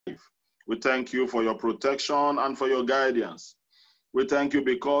We thank you for your protection and for your guidance. We thank you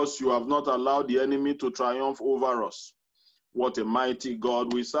because you have not allowed the enemy to triumph over us. What a mighty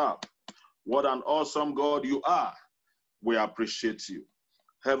God we serve. What an awesome God you are. We appreciate you.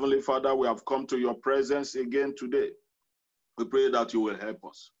 Heavenly Father, we have come to your presence again today. We pray that you will help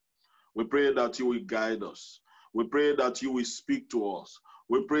us. We pray that you will guide us. We pray that you will speak to us.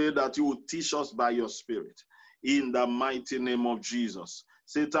 We pray that you will teach us by your Spirit. In the mighty name of Jesus.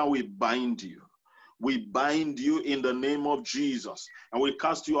 Satan, we bind you. We bind you in the name of Jesus. And we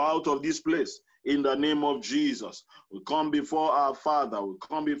cast you out of this place in the name of Jesus. We come before our Father. We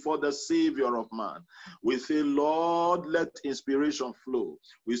come before the Savior of man. We say, Lord, let inspiration flow.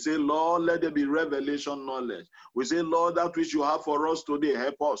 We say, Lord, let there be revelation knowledge. We say, Lord, that which you have for us today,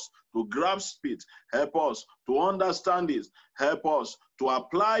 help us to grasp it. Help us to understand it. Help us to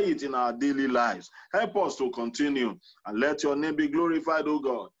apply it in our daily lives. Help us to continue. And let your name be glorified, O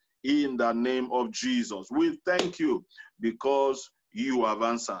God, in the name of Jesus. We thank you because you have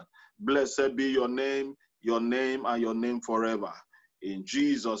answered. Blessed be your name, and your name forever. In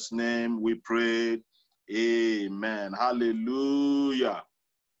Jesus' name we pray. Amen. Hallelujah.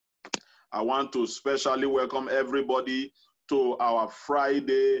 I want to specially welcome everybody to our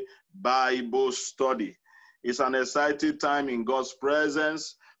Friday Bible study. It's an exciting time in God's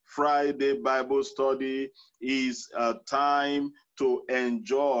presence. Friday Bible study is a time to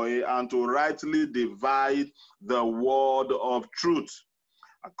enjoy and to rightly divide the word of truth.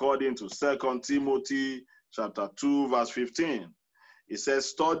 According to 2 Timothy chapter 2, verse 15, it says,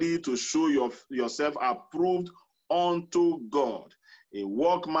 study to show yourself approved unto God, a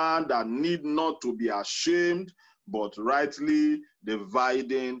workman that need not to be ashamed, but rightly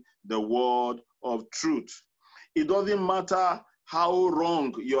dividing the word of truth. It doesn't matter how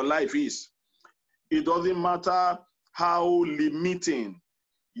wrong your life is. It doesn't matter how limiting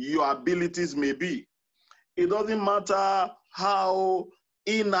your abilities may be. It doesn't matter how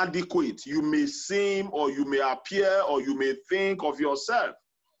inadequate you may seem, or you may appear, or you may think of yourself.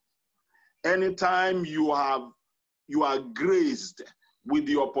 Anytime you are graced with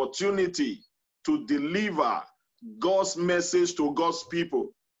the opportunity to deliver God's message to God's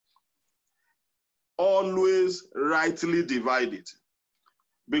people, always rightly divide it,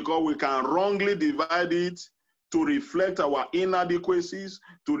 because we can wrongly divide it to reflect our inadequacies,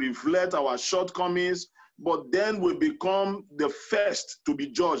 to reflect our shortcomings, but then we become the first to be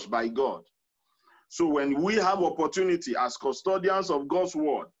judged by God. So when we have opportunity as custodians of God's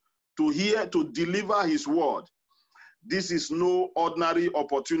word to deliver his word, this is no ordinary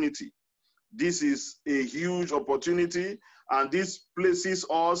opportunity. This is a huge opportunity, and this places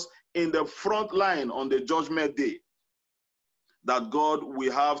us in the front line on the judgment day, that God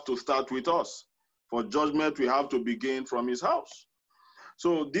will have to start with us. For judgment, we have to begin from his house.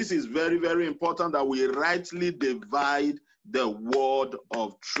 So this is very, very important that we rightly divide the word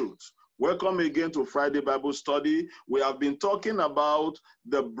of truth. Welcome again to Friday Bible Study. We have been talking about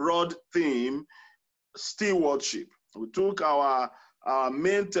the broad theme, stewardship. We took our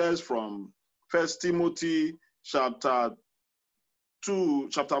main text from 1 Timothy chapter 4,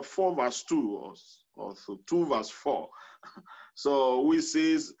 verse 2, or 2, verse 4. So we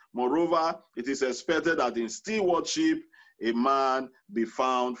says, moreover, it is expected that in stewardship, a man be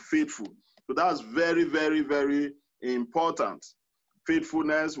found faithful. So that's very, very, very important.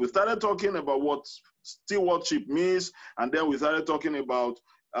 Faithfulness. We started talking about what stewardship means, and then we started talking about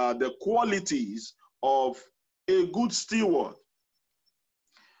the qualities of a good steward.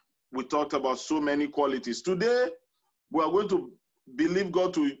 We talked about so many qualities. Today, we are going to believe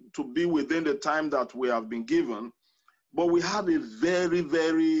God to be within the time that we have been given, but we have a very,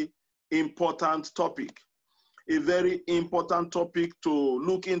 very important topic. A very important topic to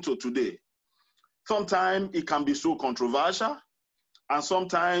look into today. Sometimes it can be so controversial, and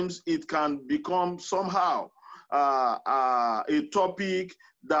sometimes it can become somehow a topic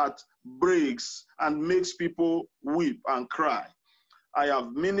that breaks and makes people weep and cry. I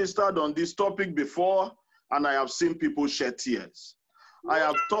have ministered on this topic before, and I have seen people shed tears. I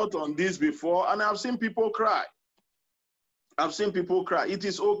have taught on this before, and I have seen people cry. I've seen people cry. It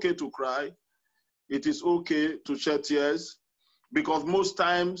is okay to cry. It is okay to shed tears, because most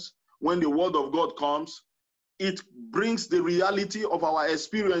times when the word of God comes, it brings the reality of our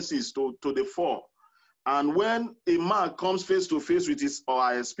experiences to the fore. And when a man comes face to face with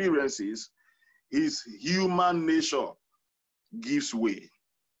our experiences, his human nature gives way.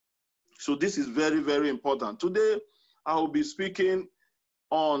 So this is very, very important. Today, I will be speaking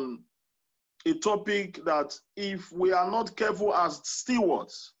on a topic that if we are not careful as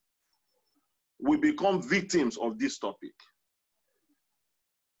stewards, we become victims of this topic.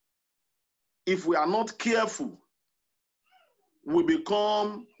 if we are not careful, we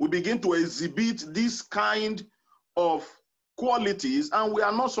begin to exhibit this kind of qualities, and we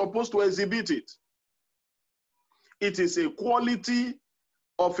are not supposed to exhibit it. It is a quality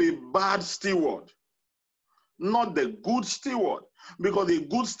of a bad steward, not the good steward, because a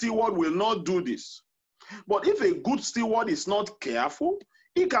good steward will not do this. But if a good steward is not careful,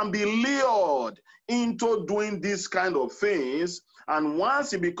 he can be lured into doing these kind of things, and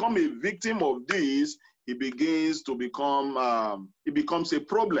once he becomes a victim of this, he begins to become, it becomes a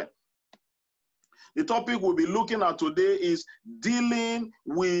problem. The topic we'll be looking at today is dealing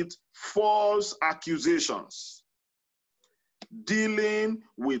with false accusations. Dealing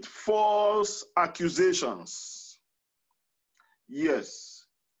with false accusations. Yes,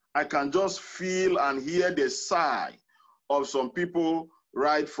 I can just feel and hear the sigh of some people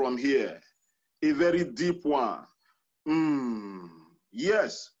right from here. A very deep one.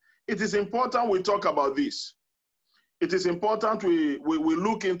 Yes, it is important we talk about this. It is important we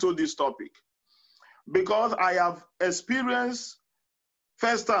look into this topic, because I have experienced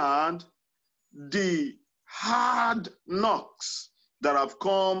firsthand the hard knocks that have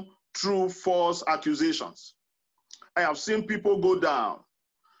come through false accusations. I have seen people go down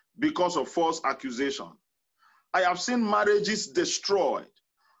because of false accusation. I have seen marriages destroyed.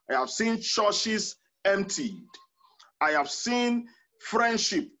 I have seen churches emptied. I have seen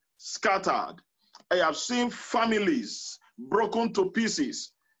friendship scattered. I have seen families broken to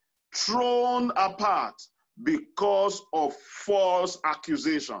pieces, thrown apart because of false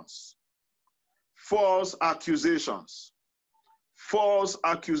accusations. False accusations. False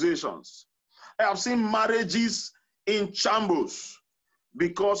accusations. I have seen marriages in shambles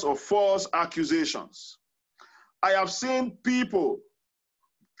because of false accusations. I have seen people,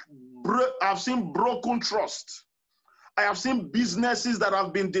 I've seen broken trust. I have seen businesses that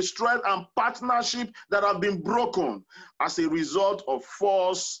have been destroyed and partnerships that have been broken as a result of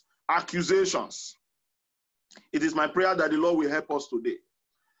false accusations. It is my prayer that the Lord will help us today.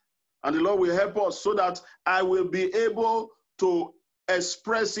 And the Lord will help us so that I will be able to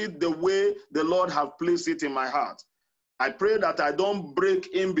express it the way the Lord has placed it in my heart. I pray that I don't break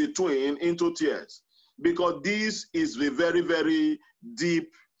in between into tears, because this is a very, very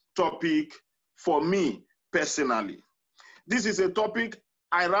deep topic for me personally. This is a topic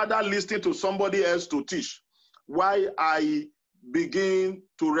I rather listen to somebody else to teach, while I begin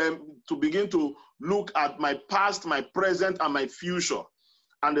to look at my past, my present, and my future,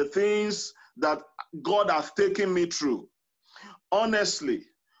 and the things that God has taken me through. Honestly,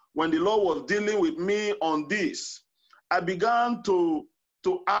 when the Lord was dealing with me on this, I began to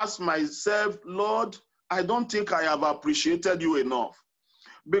ask myself, Lord, I don't think I have appreciated you enough.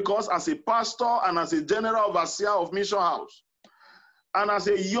 Because as a pastor and as a general overseer of Mission House, and as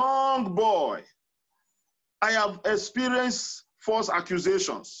a young boy, I have experienced false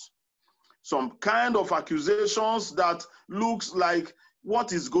accusations. Some kind of accusations that looks like,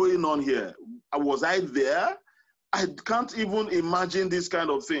 what is going on here? Was I there? I can't even imagine this kind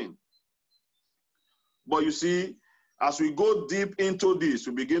of thing. But you see, as we go deep into this,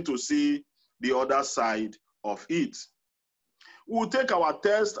 we begin to see the other side of it. We'll take our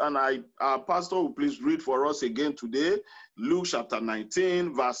text, and our pastor will please read for us again today, Luke chapter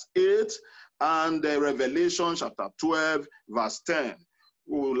 19, verse 8, and Revelation chapter 12, verse 10.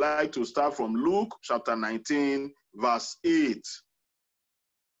 We would like to start from Luke chapter 19, verse 8.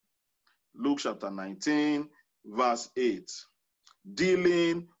 Luke chapter 19, verse 8.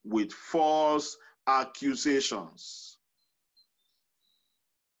 Dealing with false accusations.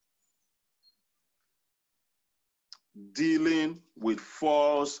 Dealing with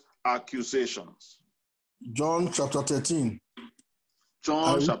false accusations. John chapter 13.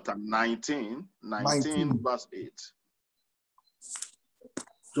 John chapter 19, verse 8.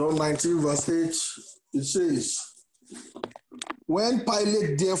 John 19, verse 8, it says, when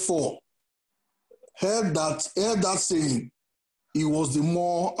Pilate therefore heard that saying, he was the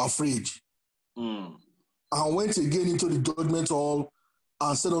more afraid, and went again into the judgment hall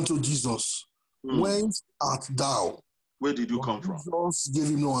and said unto Jesus, whence art thou? Where did you come from? Jesus gave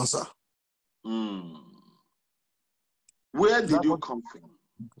him no answer. Where did you come from?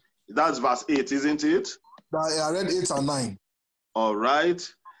 That's verse 8, isn't it? I read 8 and 9. All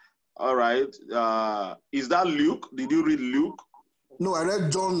right. All right. Is that Luke? Did you read Luke? No, I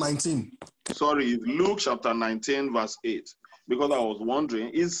read John 19. Sorry, Luke chapter 19, verse 8. Because I was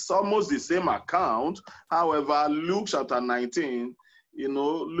wondering, it's almost the same account. However, Luke chapter 19, you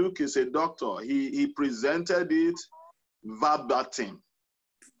know, Luke is a doctor. He presented it verbatim.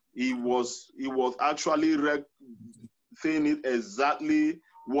 He was actually saying it exactly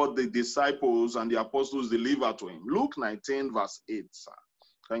what the disciples and the apostles delivered to him. Luke 19, verse 8, sir.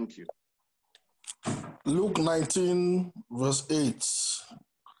 Thank you. Luke 19, verse 8.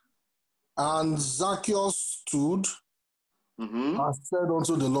 And Zacchaeus stood and said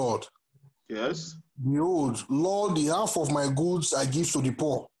unto the Lord, Yes. Behold, Lord, the half of my goods I give to the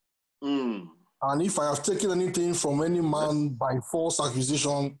poor. And if I have taken anything from any man by false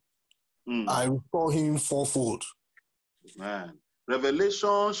accusation, I restore him fourfold. Amen.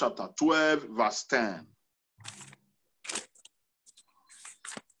 Revelation chapter 12, verse 10.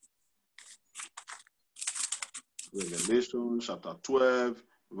 Revelation chapter 12,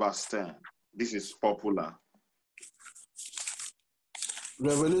 verse 10. This is popular.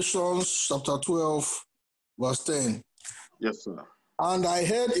 Revelation chapter 12, verse 10. Yes, sir. And I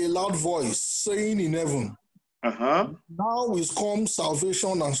heard a loud voice saying in heaven, Now is come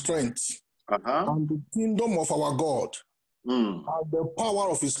salvation and strength, and the kingdom of our God, and the power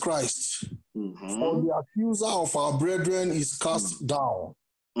of his Christ. For the accuser of our brethren is cast down.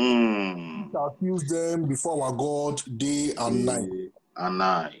 He accuse them before our God day and night. Day and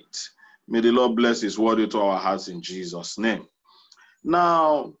night. May the Lord bless his word into our hearts in Jesus' name.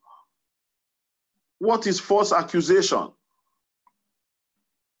 Now, what is false accusation?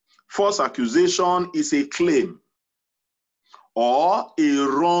 False accusation is a claim or a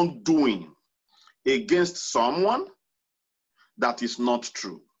wrongdoing against someone that is not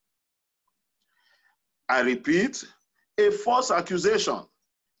true. I repeat, a false accusation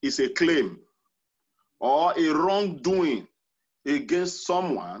is a claim or a wrongdoing against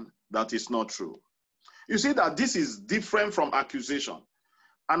someone that is not true. You see that this is different from accusation.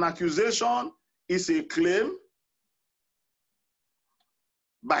 An accusation is a claim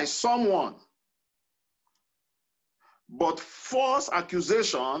by someone, but false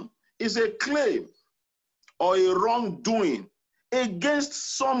accusation is a claim or a wrongdoing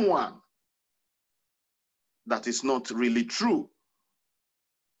against someone that is not really true.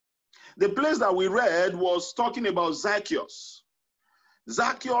 The place that we read was talking about Zacchaeus.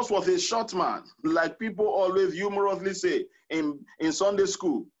 Zacchaeus was a short man, like people always humorously say in Sunday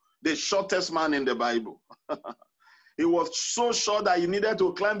school, the shortest man in the Bible. He was so short that he needed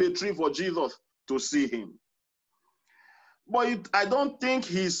to climb a tree for Jesus to see him. But I don't think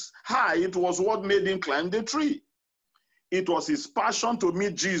his height was what made him climb the tree. It was his passion to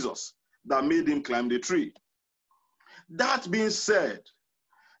meet Jesus that made him climb the tree. That being said,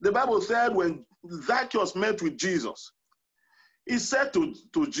 the Bible said when Zacchaeus met with Jesus, he said to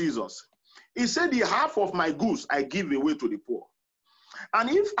Jesus, he said, the half of my goods I give away to the poor.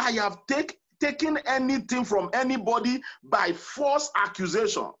 And if I have taken anything from anybody by false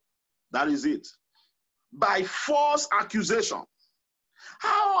accusation, that is it. By false accusation.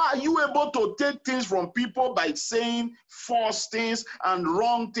 How are you able to take things from people by saying false things and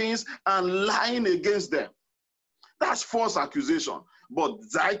wrong things and lying against them? That's false accusation. But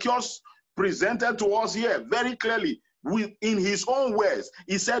Zacchaeus presented to us here very clearly, in his own words.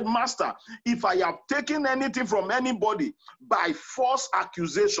 He said, Master, if I have taken anything from anybody by false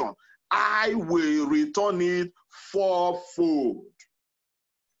accusation, I will return it fourfold.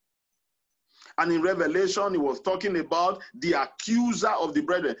 And in Revelation, he was talking about the accuser of the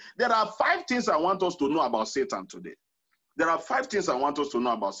brethren. There are 5 things I want us to know about Satan today. There are 5 things I want us to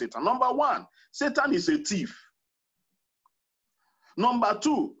know about Satan. Number 1, Satan is a thief. Number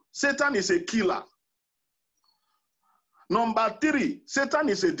 2, Satan is a killer. Number 3, Satan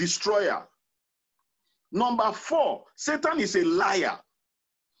is a destroyer. Number 4, Satan is a liar.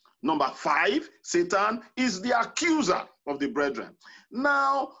 Number 5, Satan is the accuser of the brethren.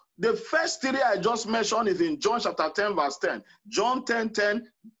 Now, the first 3 I just mentioned is in John chapter 10, verse 10. John 10:10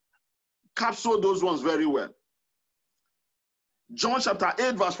 capsule those ones very well. John chapter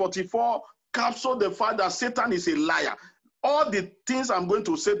 8, verse 44 capsule the fact that Satan is a liar. All the things I'm going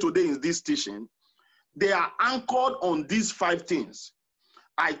to say today in this teaching, they are anchored on these 5 things.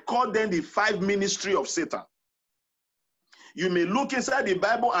 I call them the 5 ministry of Satan. You may look inside the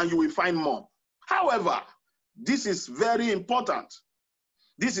Bible and you will find more. However, this is very important.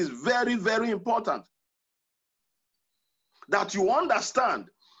 This is very, very important. That you understand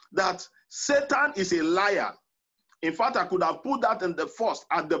that Satan is a liar. In fact, I could have put that in the first,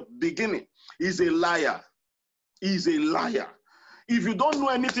 at the beginning. He's a liar. He's a liar. If you don't know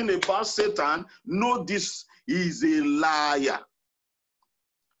anything about Satan, know this, he's a liar.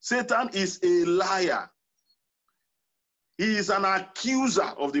 Satan is a liar. He is an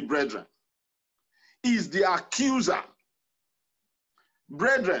accuser of the brethren. He is the accuser.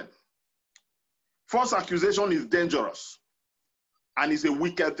 Brethren, false accusation is dangerous and it's a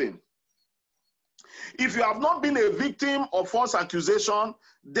wicked thing. If you have not been a victim of false accusation,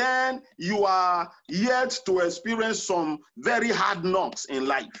 then you are yet to experience some very hard knocks in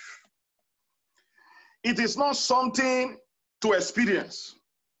life. It is not something to experience.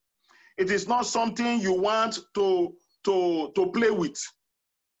 It is not something you want to play with.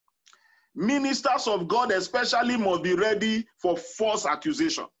 Ministers of God especially must be ready for false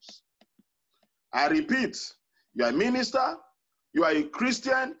accusations. I repeat, you are a minister, you are a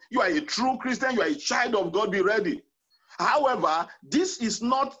Christian, you are a true Christian, you are a child of God, be ready. However, this is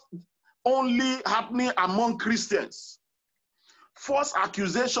not only happening among Christians. False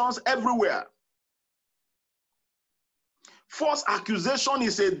accusations everywhere. False accusation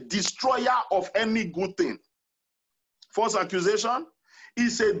is a destroyer of any good thing. False accusation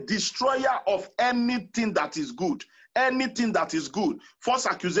is a destroyer of anything that is good. Anything that is good, false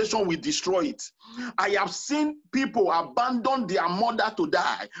accusation will destroy it. I have seen people abandon their mother to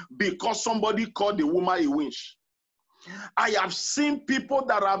die because somebody called the woman a winch. I have seen people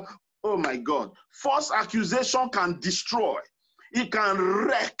that have, oh my God, false accusation can destroy. It can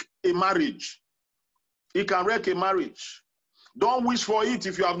wreck a marriage. It can wreck a marriage. Don't wish for it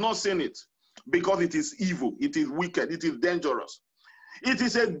if you have not seen it, because it is evil, it is wicked, it is dangerous. It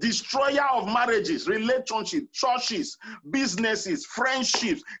is a destroyer of marriages, relationships, churches, businesses,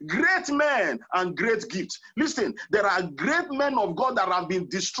 friendships, great men and great gifts. Listen, there are great men of God that have been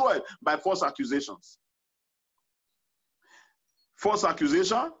destroyed by false accusations. False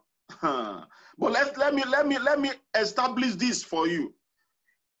accusation? But let me establish this for you.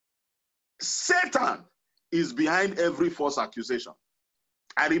 Satan is behind every false accusation.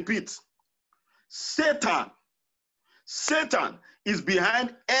 I repeat, Satan is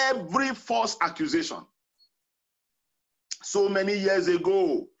behind every false accusation. So many years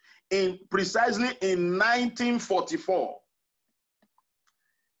ago, precisely in 1944,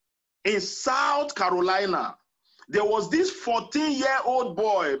 in South Carolina, there was this 14-year-old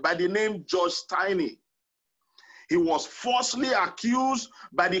boy by the name George Steiny. He was falsely accused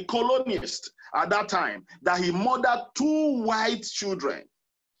by the colonists at that time that he murdered 2 white children.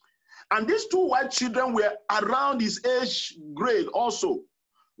 And these 2 white children were around his age grade also.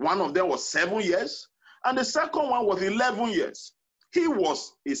 One of them was 7 years, and the second one was 11 years. He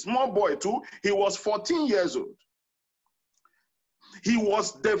was a small boy too. He was 14 years old. He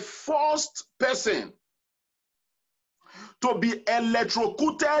was the first person to be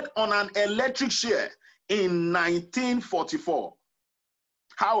electrocuted on an electric chair in 1944.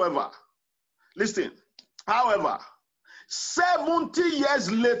 However, listen, 70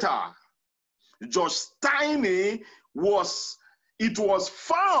 years later, George Steiny was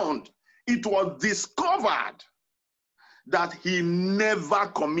discovered that he never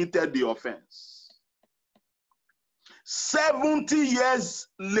committed the offense. 70 years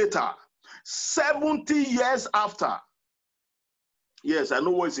later, 70 years after, yes, I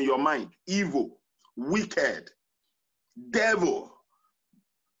know what's in your mind. Evil, wicked, devil,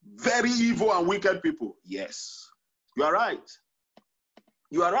 very evil and wicked people. Yes, you are right.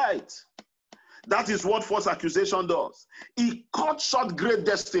 You are right. That is what false accusation does. It cut short great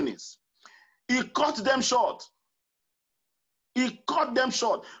destinies. It cut them short. It cut them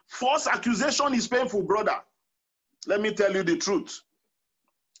short. False accusation is painful, brother. Let me tell you the truth.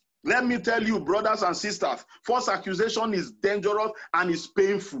 Let me tell you, brothers and sisters, false accusation is dangerous and it's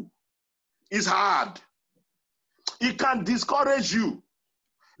painful. It's hard. It can discourage you.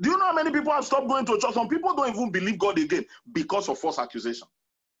 Do you know how many people have stopped going to church? Some people don't even believe God again because of false accusation.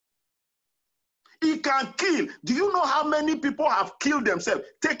 It can kill. Do you know how many people have killed themselves,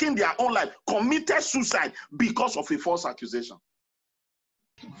 taken their own life, committed suicide because of a false accusation?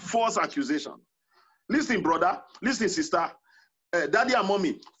 False accusation. Listen, brother. Listen, sister. Daddy and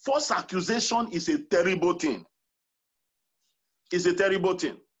mommy. False accusation is a terrible thing. It's a terrible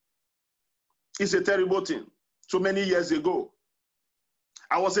thing. It's a terrible thing. So many years ago,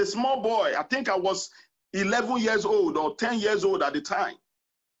 I was a small boy. I think I was 11 years old or 10 years old at the time.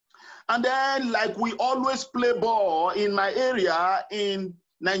 And then, like we always play ball in my area in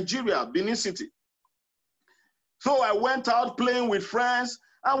Nigeria, Benin City. So I went out playing with friends,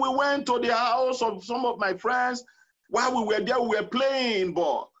 and we went to the house of some of my friends. While we were there, we were playing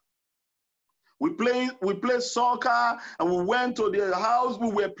ball. We played soccer, and we went to the house,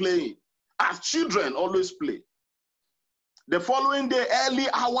 we were playing. As children always play. The following day, early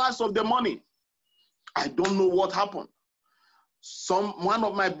hours of the morning, I don't know what happened. One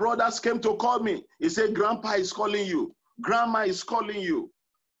of my brothers came to call me. He said, Grandpa is calling you. Grandma is calling you.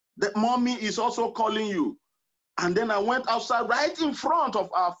 The mommy is also calling you. And then I went outside right in front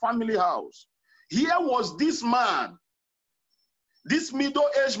of our family house. Here was this man, this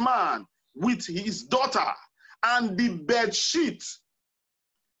middle-aged man with his daughter and the bed sheet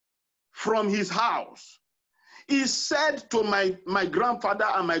from his house. He said to my grandfather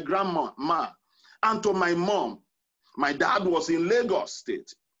and my grandma and to my mom, my dad was in Lagos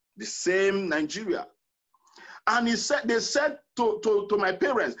State, the same Nigeria. And they said to my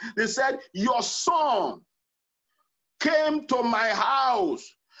parents, they said, your son came to my house,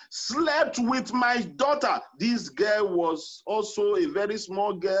 slept with my daughter. This girl was also a very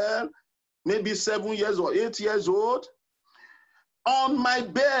small girl, maybe 7 years or 8 years old. On my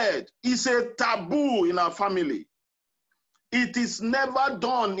bed is a taboo in our family. It is never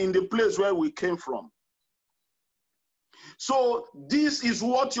done in the place where we came from. So this is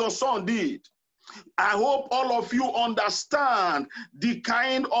what your son did. I hope all of you understand the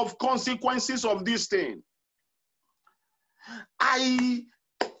kind of consequences of this thing. I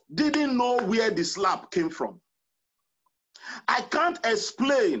didn't know where the slap came from. I can't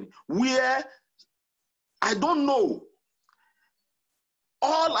explain where, I don't know.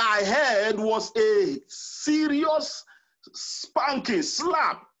 All I heard was a serious spanking,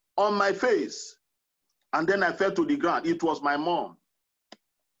 slap on my face. And then I fell to the ground. It was my mom.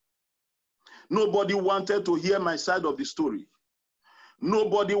 Nobody wanted to hear my side of the story.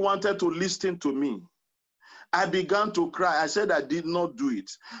 Nobody wanted to listen to me. I began to cry. I said I did not do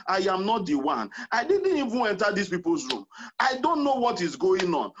it. I am not the one. I didn't even enter these people's room. I don't know what is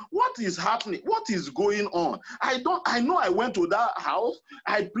going on. What is happening? What is going on? I know I went to that house.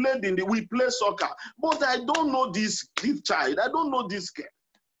 I played we play soccer, but I don't know this child. I don't know this girl.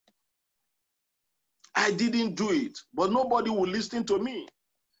 I didn't do it, but nobody would listen to me.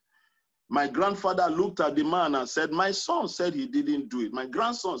 My grandfather looked at the man and said, my son said he didn't do it. My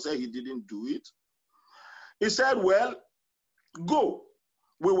grandson said he didn't do it. He said, well, go.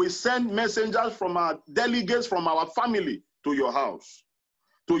 We will send messengers from our delegates from our family to your house,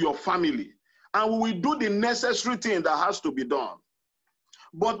 to your family. And we will do the necessary thing that has to be done.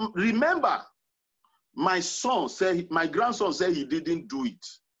 But remember, my grandson said he didn't do it.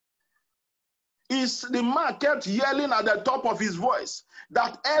 The man kept yelling at the top of his voice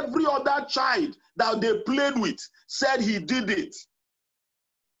that every other child that they played with said he did it.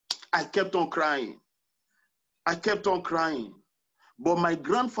 I kept on crying. I kept on crying. But my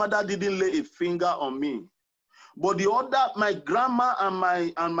grandfather didn't lay a finger on me. But my grandma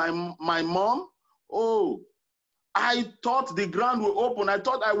and my mom, oh, I thought the ground would open. I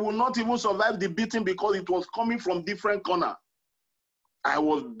thought I would not even survive the beating because it was coming from different corners. I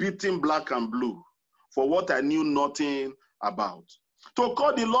was beaten black and blue for what I knew nothing about. To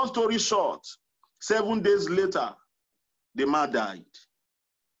cut the long story short, 7 days later, the man died.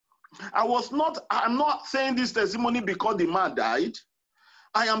 I'm not saying this testimony because the man died.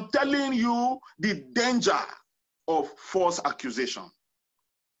 I am telling you the danger of false accusation.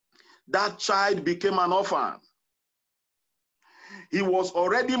 That child became an orphan. She was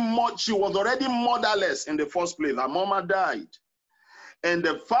already motherless in the first place. Her mama died. And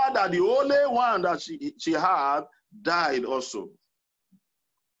the father, the only one that she had, died also.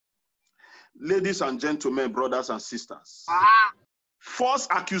 Ladies and gentlemen, brothers and sisters, false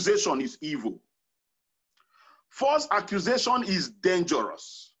accusation is evil. False accusation is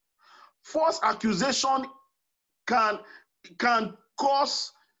dangerous. False accusation can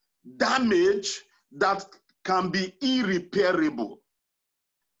cause damage that can be irreparable.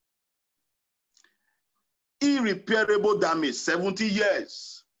 Irreparable damage, 70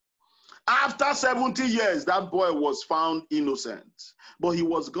 years. After 70 years, that boy was found innocent, but he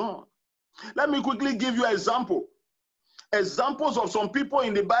was gone. Let me quickly give you an example. Examples of some people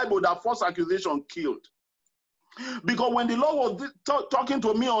in the Bible that false accusation killed. Because when the Lord was talking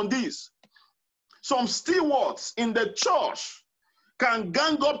to me on this, some stewards in the church can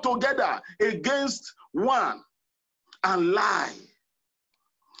gang up together against one and lie.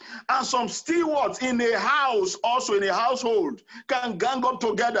 And some stewards in a house, also in a household, can gang up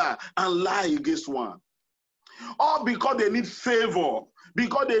together and lie against one. All because they need favor,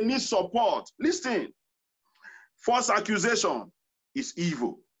 because they need support. Listen, false accusation is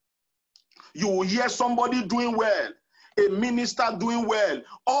evil. You will hear somebody doing well, a minister doing well,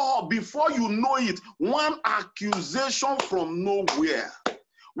 or before you know it, one accusation from nowhere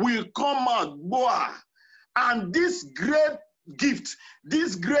will come out, boy, and this great gift,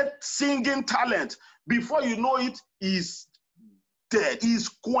 this great singing talent, before you know it, is dead, is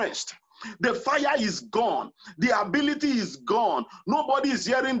quenched. The fire is gone. The ability is gone. Nobody is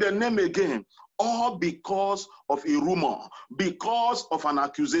hearing the name again. All because of a rumor, because of an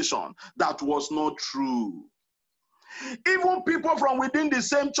accusation that was not true. Even people from within the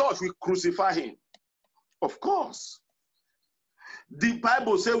same church will crucify him. Of course. The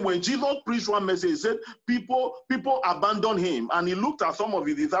Bible said when Jesus preached one message, he said people abandoned him, and he looked at some of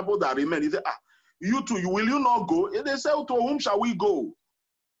his disciples that remained. He said, you two, will you not go? And they said, to whom shall we go?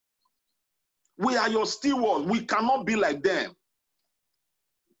 We are your stewards. We cannot be like them.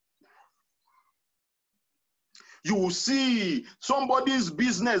 You will see somebody's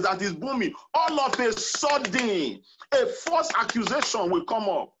business that is booming. All of a sudden, a false accusation will come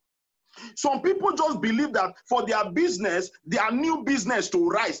up. Some people just believe that for their business, their new business to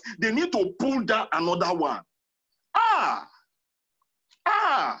rise, they need to pull down another one.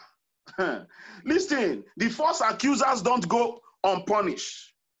 Listen, the false accusers don't go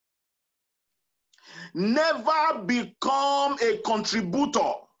unpunished. Never become a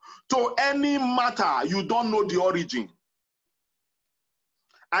contributor to any matter you don't know the origin.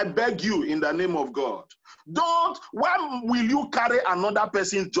 I beg you in the name of God. Why will you carry another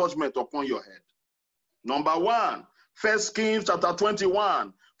person's judgment upon your head? Number one, 1 Kings chapter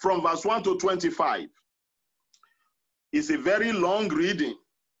 21, from verse 1 to 25. It's a very long reading,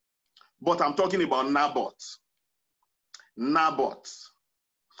 but I'm talking about Naboth. Naboth.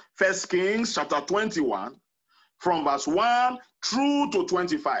 1 Kings chapter 21, from verse 1 through to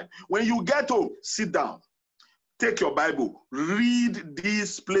 25. When you get home, sit down. Take your Bible. Read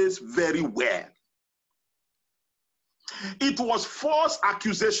this place very well. It was false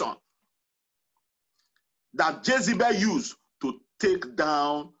accusation that Jezebel used to take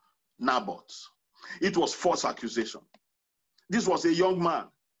down Naboth. It was false accusation. This was a young man.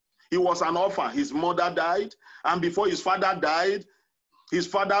 He was an orphan. His mother died, and before his father died, his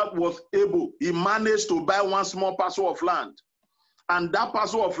father was able, he managed to buy one small parcel of land. And that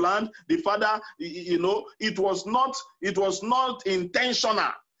parcel of land, the father, it was not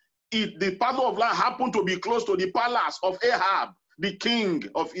intentional. The parcel of land happened to be close to the palace of Ahab, the king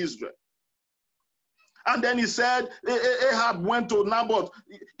of Israel. And then he said, Ahab went to Naboth.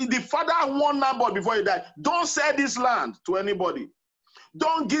 The father warned Naboth before he died, don't sell this land to anybody.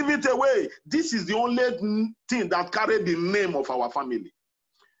 Don't give it away. This is the only thing that carried the name of our family.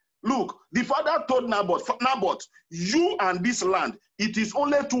 Look, the father told Naboth, you and this land, it is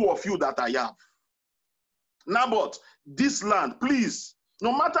only two of you that I have. Naboth, this land, please,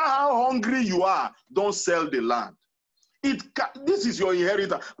 no matter how hungry you are, don't sell the land. This is your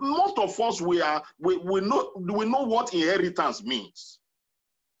inheritance. Most of us, we know what inheritance means.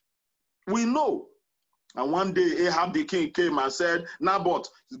 We know. And one day, Ahab the king came and said, Naboth,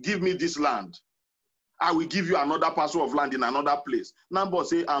 give me this land. I will give you another parcel of land in another place. Naboth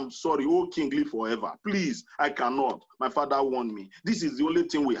said, I'm sorry, oh king, live forever. Please, I cannot. My father warned me. This is the only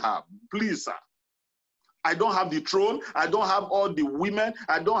thing we have. Please, sir. I don't have the throne. I don't have all the women.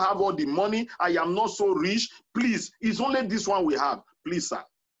 I don't have all the money. I am not so rich. Please, it's only this one we have. Please, sir.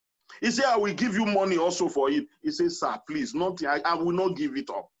 He said, I will give you money also for it. He said, sir, please, nothing. I will not give it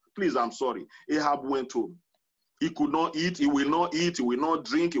up. Please, I'm sorry. Ahab went home. He could not eat. He will not eat. He will not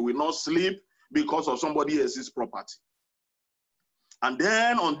drink. He will not sleep because of somebody else's property. And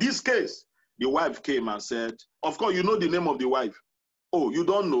then on this case, the wife came and said, of course, you know the name of the wife. Oh, you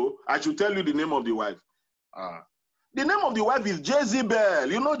don't know? I should tell you the name of the wife. The name of the wife is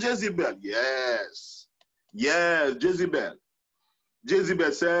Jezebel. You know Jezebel? Yes. Yes, Jezebel.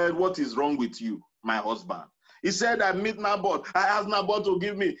 Jezebel said, what is wrong with you, my husband? He said, I meet Naboth. I asked Naboth to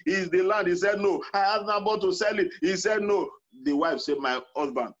give me the land. He said, no. I asked Naboth to sell it. He said, no. The wife said, my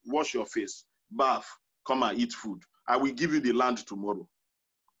husband, wash your face, bath, come and eat food. I will give you the land tomorrow.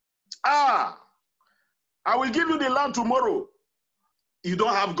 I will give you the land tomorrow. You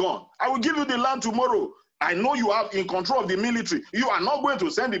don't have gun. I will give you the land tomorrow. I know you are in control of the military. You are not going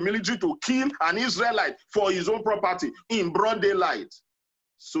to send the military to kill an Israelite for his own property in broad daylight.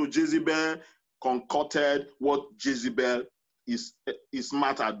 So Jezebel concocted what Jezebel is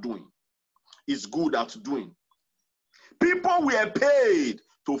smart at doing, is good at doing. People were paid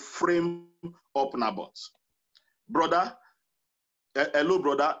to frame up Naboth. Brother, hello,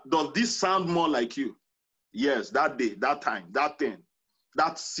 brother, does this sound more like you? Yes, that day, that time, that thing,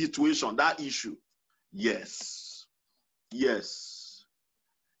 that situation, that issue. Yes. Yes.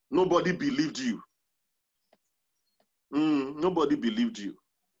 Nobody believed you. Nobody believed you.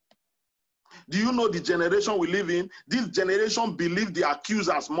 Do you know the generation we live in? This generation believes the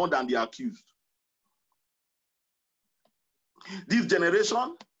accusers more than the accused. This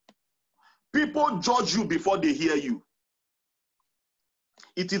generation, people judge you before they hear you.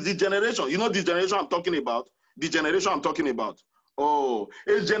 It is the generation, you know the generation I'm talking about? The generation I'm talking about. Oh,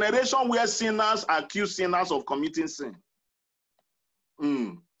 a generation where sinners accuse sinners of committing sin.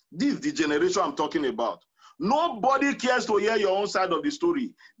 This is the generation I'm talking about. Nobody cares to hear your own side of the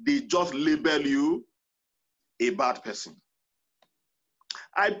story. They just label you a bad person.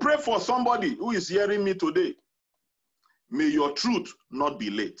 I pray for somebody who is hearing me today. May your truth not be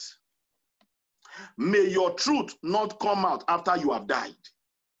late. May your truth not come out after you have died.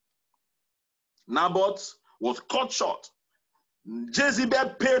 Naboth was cut short.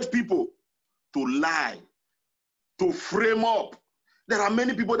 Jezebel paid people to lie, to frame up. There are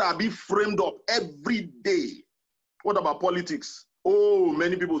many people that are being framed up every day. What about politics? Oh,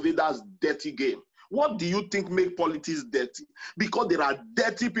 many people say that's dirty game. What do you think make politics dirty? Because there are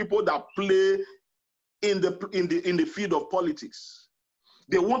dirty people that play in the field of politics.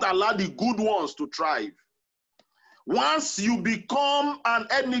 They won't allow the good ones to thrive. Once you become an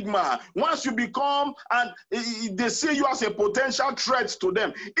enigma, once you become, and they see you as a potential threat to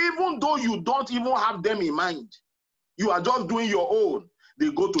them, even though you don't even have them in mind, you are just doing your own,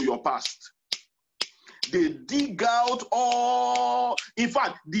 they go to your past. They dig out all, in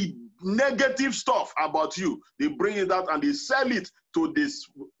fact, the negative stuff about you, they bring it out and they sell it to these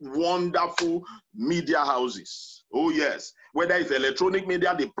wonderful media houses. Oh yes, whether it's electronic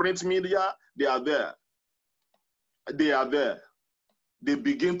media, the print media, they are there. They are there. They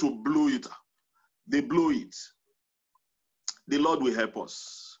begin to blow it. They blow it. The Lord will help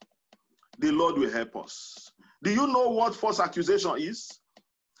us. The Lord will help us. Do you know what false accusation is?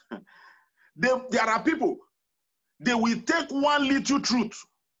 There are people, they will take one little truth,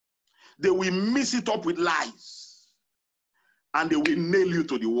 they will mix it up with lies, and they will nail you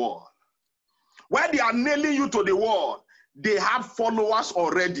to the wall. While they are nailing you to the wall, they have followers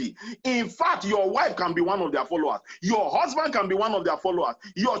already. In fact, your wife can be one of their followers. Your husband can be one of their followers.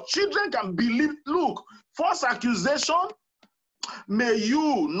 Your children can believe. Look, false accusation, may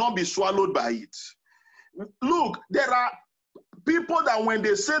you not be swallowed by it. Look, there are people that when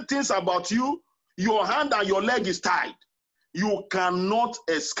they say things about you, your hand and your leg is tied. You cannot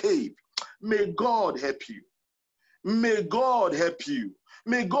escape. May God help you. May God help you.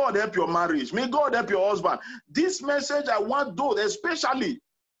 May God help your marriage. May God help your husband. This message, I want those, especially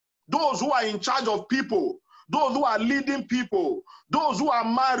those who are in charge of people, those who are leading people, those who are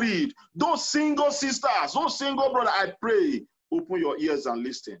married, those single sisters, those single brothers, I pray, open your ears and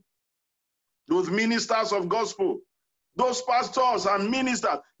listen. Those ministers of gospel, those pastors and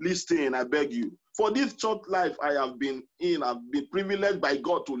ministers, listen, I beg you. For this short life I have been in, I've been privileged by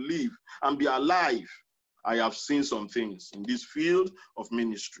God to live and be alive. I have seen some things in this field of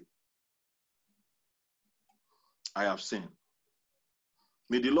ministry. I have seen.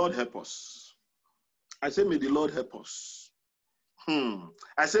 May the Lord help us. I say, may the Lord help us.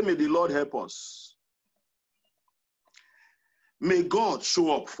 I say, may the Lord help us. May God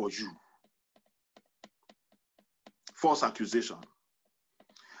show up for you. False accusation.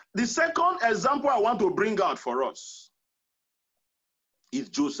 The second example I want to bring out for us is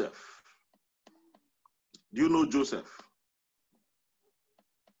Joseph. Do you know Joseph?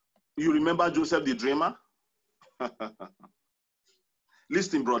 You remember Joseph the dreamer?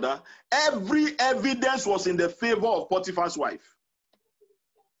 Listen, brother. Every evidence was in the favor of Potiphar's wife.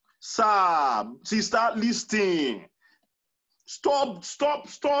 Sir, sister, listen. Stop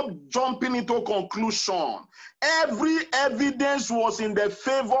jumping into conclusion. Every evidence was in the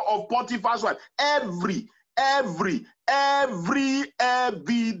favor of Potiphar's wife. Every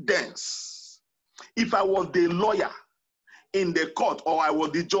evidence. If I was the lawyer in the court or I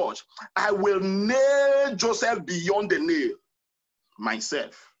was the judge, I will nail Joseph beyond the nail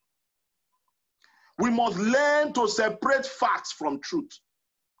myself. We must learn to separate facts from truth.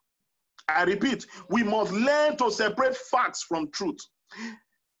 I repeat, we must learn to separate facts from truth.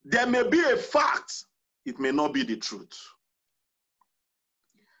 There may be a fact, it may not be the truth.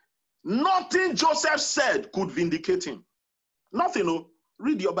 Nothing Joseph said could vindicate him. Nothing, no.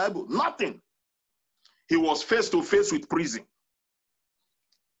 Read your Bible, nothing. He was face to face with prison.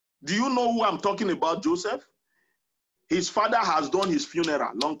 Do you know who I'm talking about, Joseph? His father has done his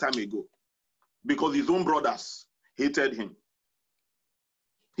funeral long time ago because his own brothers hated him.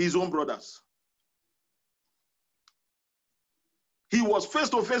 His own brothers. He was face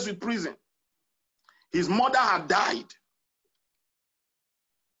to face with prison. His mother had died.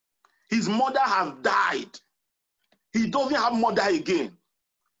 His mother has died. He doesn't have mother again.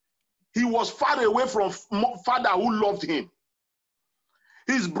 He was far away from father who loved him.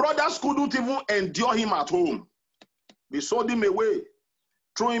 His brothers couldn't even endure him at home. They sold him away,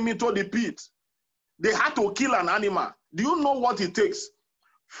 threw him into the pit. They had to kill an animal. Do you know what it takes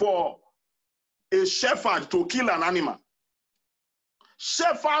for a shepherd to kill an animal?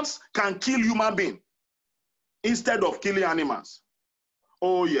 Shepherds can kill human beings instead of killing animals.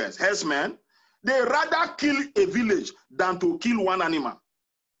 Oh yes, herdsmen, they rather kill a village than to kill one animal.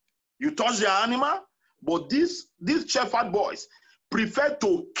 You touch their animal, but these shepherd boys, prefer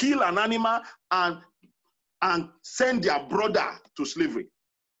to kill an animal and send their brother to slavery.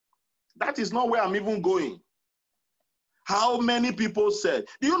 That is not where I'm even going. How many people said,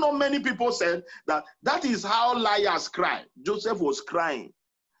 do you know many people said that is how liars cry? Joseph was crying.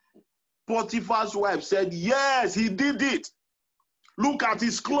 Potiphar's wife said, yes, he did it. Look at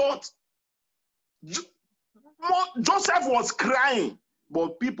his clothes. Joseph was crying,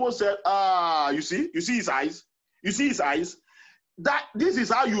 but people said, you see his eyes? You see his eyes? This is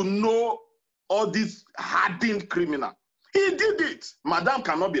how you know all this hardened criminal. He did it. Madam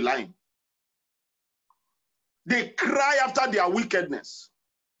cannot be lying. They cry after their wickedness.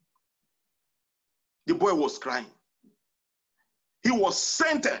 The boy was crying. He was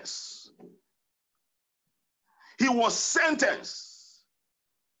sentenced. He was sentenced.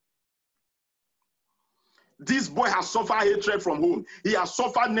 This boy has suffered hatred from whom? He has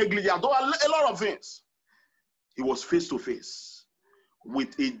suffered negligence, a lot of things. He was face to face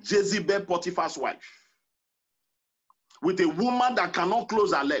with a Jezebel Potiphar's wife, with a woman that cannot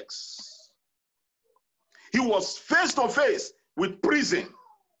close her legs. He was face to face with prison.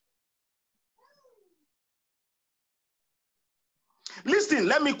 Listen,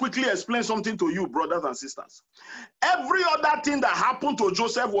 let me quickly explain something to you, brothers and sisters. Every other thing that happened to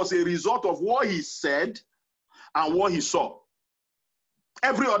Joseph was a result of what he said and what he saw.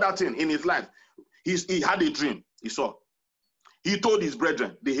 Every other thing in his life. He had a dream, he saw. He told his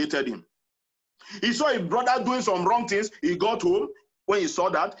brethren, they hated him. He saw his brother doing some wrong things. He got home. When he saw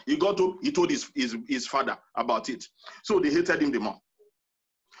that, he got home, he told his father about it. So they hated him the more.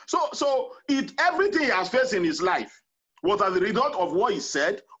 So everything he has faced in his life was as a result of what he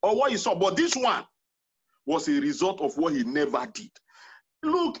said or what he saw. But this one was a result of what he never did.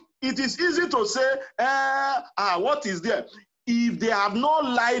 Look, it is easy to say, what is there? If they have not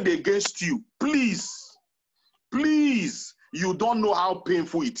lied against you, please, you don't know how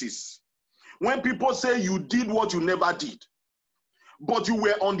painful it is. When people say you did what you never did, but you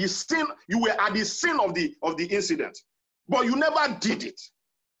were on the scene, you were at the scene of the incident, but you never did it.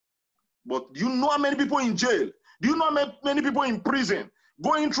 But do you know how many people in jail? Do you know how many people in prison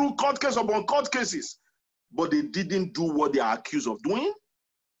going through court case upon court cases, but they didn't do what they are accused of doing?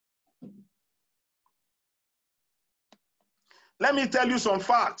 Let me tell you some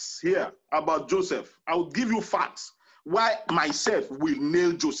facts here about Joseph. I will give you facts why myself will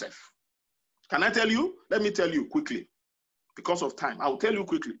nail Joseph. Can I tell you? Let me tell you quickly. Because of time, I will tell you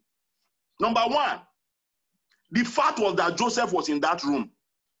quickly. Number one, the fact was that Joseph was in that room.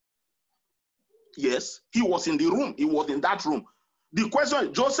 Yes, he was in the room. He was in that room. The question is,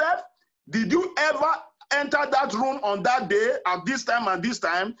 Joseph, did you ever enter that room on that day at this time and this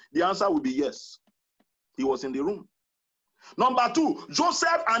time? The answer will be yes. He was in the room. Number two,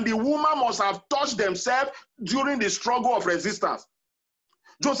 Joseph and the woman must have touched themselves during the struggle of resistance.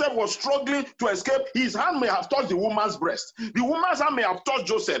 Joseph was struggling to escape. His hand may have touched the woman's breast. The woman's hand may have touched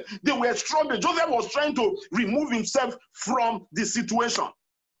Joseph. They were struggling. Joseph was trying to remove himself from the situation.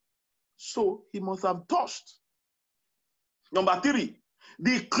 So he must have touched. Number three,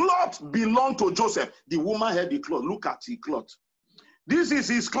 the cloth belonged to Joseph. The woman had the cloth. Look at the cloth. This is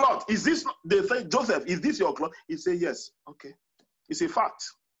his cloth. Is this, they say, Joseph, is this your cloth? He said, yes. Okay. It's a fact.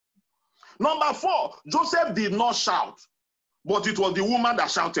 Number four, Joseph did not shout, but it was the woman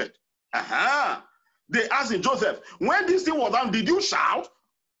that shouted. They asked him, Joseph, when this thing was done, did you shout?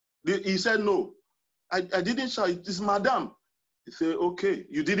 He said, no, I didn't shout. It is madam. He said, okay,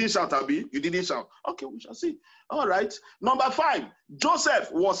 you didn't shout, Abi? You didn't shout. Okay, we shall see. All right. Number five,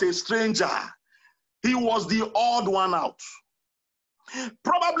 Joseph was a stranger. He was the odd one out.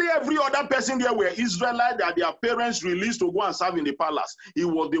 Probably every other person there were Israelites that their parents released to go and serve in the palace. He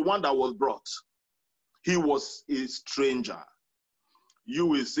was the one that was brought. He was a stranger. You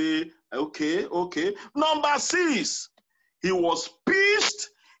will say, okay. Number six, he was pitched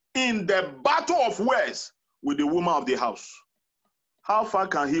in the battle of words with the woman of the house. How far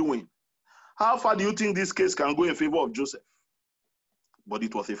can he win? How far do you think this case can go in favor of Joseph? But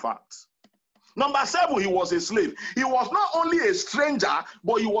it was a fact. Number seven, he was a slave. He was not only a stranger,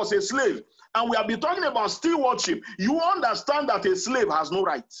 but he was a slave. And we have been talking about stewardship. You understand that a slave has no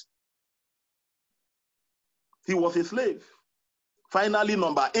rights. He was a slave. Finally,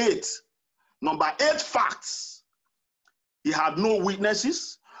 number eight facts. He had no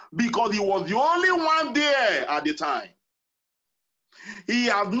witnesses because he was the only one there at the time. He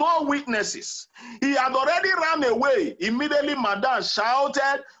had no witnesses. He had already run away. Immediately, Madame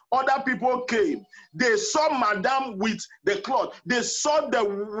shouted. Other people came. They saw Madame with the cloth. They saw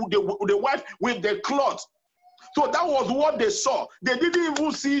the wife with the cloth. So that was what they saw. They didn't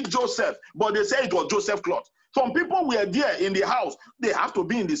even see Joseph, but they said it was Joseph's cloth. Some people were there in the house. They have to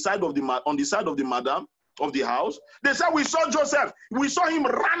be on the side of the madam of the house. They said, we saw Joseph. We saw him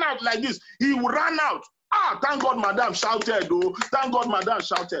run out like this. He ran out. Thank God, madam shouted. Oh, thank God, madam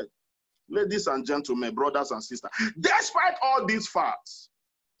shouted. Ladies and gentlemen, brothers and sisters, despite all these facts,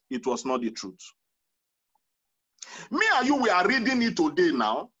 it was not the truth. Me and you, we are reading it today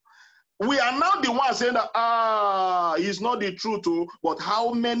now. We are now the ones saying that, it's not the truth, but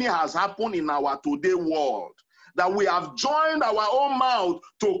how many has happened in our today world that we have joined our own mouth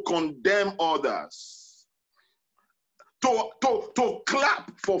to condemn others, to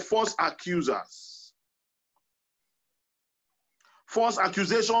clap for false accusers. False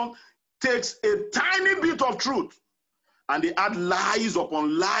accusation takes a tiny bit of truth and they add lies upon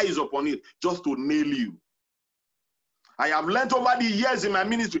it just to nail you. I have learned over the years in my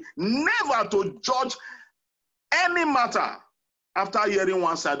ministry never to judge any matter after hearing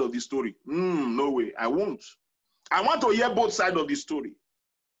one side of the story. No way, I won't. I want to hear both sides of the story.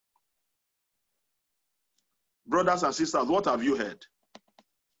 Brothers and sisters, what have you heard?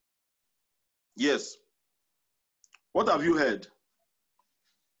 Yes. What have you heard?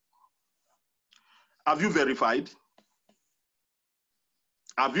 Have you verified?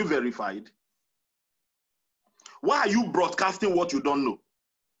 Have you verified? Why are you broadcasting what you don't know?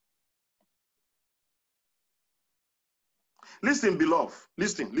 Listen, beloved.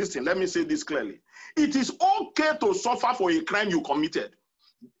 Listen. Let me say this clearly. It is okay to suffer for a crime you committed.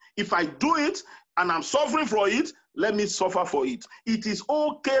 If I do it and I'm suffering for it, let me suffer for it. It is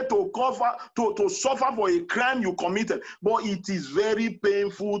okay to suffer for a crime you committed, but it is very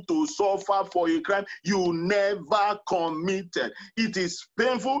painful to suffer for a crime you never committed. It is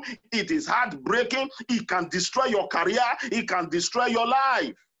painful. It is heartbreaking. It can destroy your career. It can destroy your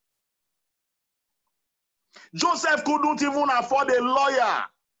life. Joseph couldn't even afford a lawyer.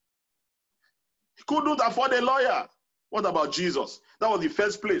 He couldn't afford a lawyer. What about Jesus? That was the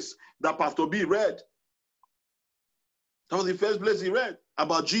first place that Pastor B read. That was the first place he read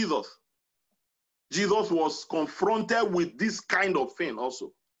about Jesus. Jesus was confronted with this kind of thing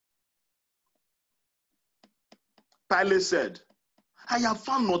also. Pilate said, I have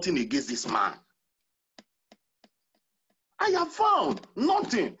found nothing against this man. I have found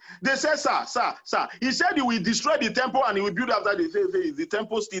nothing. They said, sir. He said he will destroy the temple and he will build after. They say, is the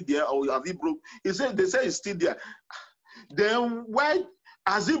temple still there or has it broken? They say it's still there. Then why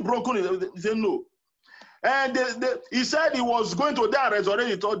has it broken? He said no. And he said he was going to die and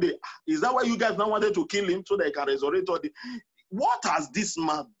resurrect the third day. Is that why you guys now wanted to kill him so that he can resurrect the third day? What has this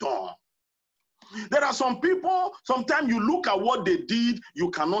man done? There are some people, sometimes you look at what they did,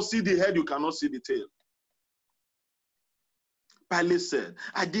 you cannot see the head, you cannot see the tail. Pilate said,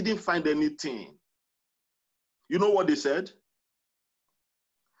 I didn't find anything. You know what they said?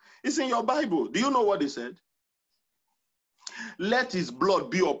 It's in your Bible. Do you know what they said? Let his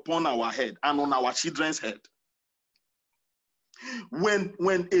blood be upon our head and on our children's head. When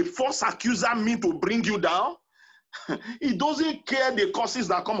a false accuser means to bring you down, he doesn't care the curses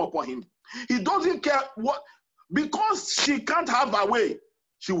that come upon him. He doesn't care what, because she can't have her way,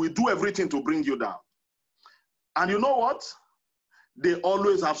 she will do everything to bring you down. And you know what? They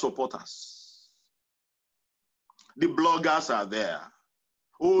always have supporters. The bloggers are there.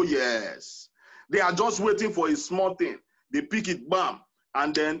 Oh yes. They are just waiting for a small thing. They pick it, bam,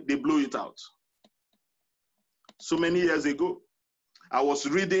 and then they blow it out. So many years ago, I was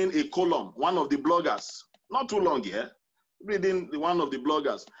reading a column, one of the bloggers, not too long here, reading one of the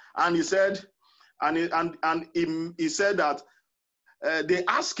bloggers, and he said, he said that they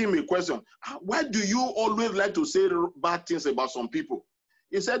asked him a question, why do you always like to say bad things about some people?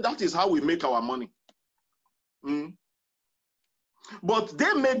 He said, that is how we make our money. But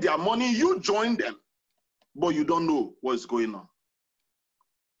they made their money, you join them. But you don't know what's going on.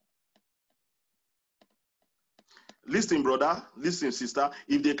 Listen, brother, listen, sister.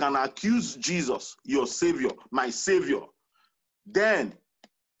 If they can accuse Jesus, your Savior, my Savior, then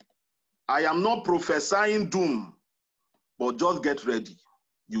I am not prophesying doom, but just get ready.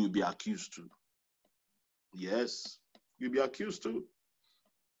 You will be accused too. Yes, you'll be accused too.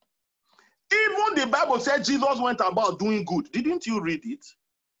 Even the Bible said Jesus went about doing good. Didn't you read it?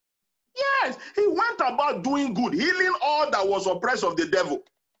 Yes, he went about doing good, healing all that was oppressed of the devil.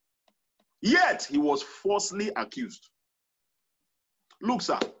 Yet, he was falsely accused. Look,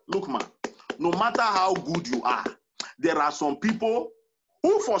 sir, look, man, no matter how good you are, there are some people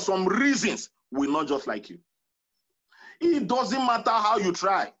who, for some reasons, will not just like you. It doesn't matter how you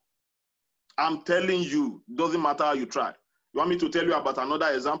try. I'm telling you, it doesn't matter how you try. You want me to tell you about another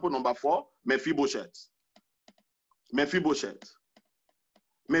example, number 4? Mephibosheth.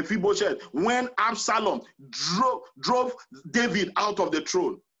 Mephibosheth, when Absalom drove David out of the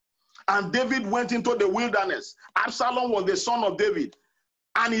throne, and David went into the wilderness. Absalom was the son of David,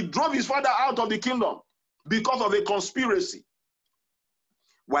 and he drove his father out of the kingdom because of a conspiracy.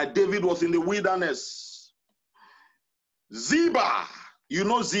 While David was in the wilderness, Ziba, you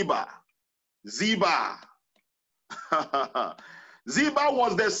know Ziba. Ziba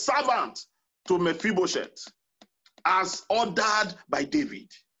was the servant to Mephibosheth, as ordered by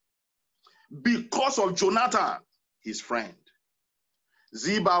David, because of Jonathan, his friend.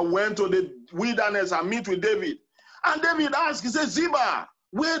 Ziba went to the wilderness and met with David. And David asked, he said, Ziba,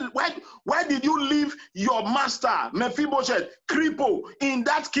 why did you leave your master, Mephibosheth, cripple, in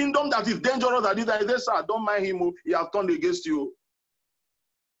that kingdom that is dangerous? He said, sir, don't mind him, he has turned against you.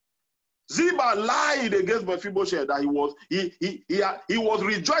 Ziba lied against Mephibosheth that he was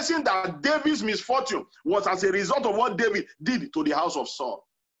rejoicing that David's misfortune was as a result of what David did to the house of Saul.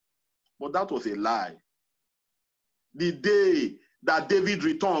 But that was a lie. The day that David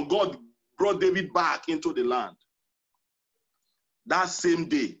returned, God brought David back into the land. That same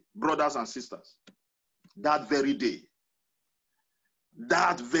day, brothers and sisters, that very day,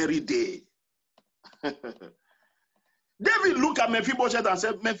 David looked at Mephibosheth and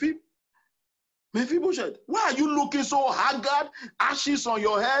said, Mephibosheth, why are you looking so haggard, ashes on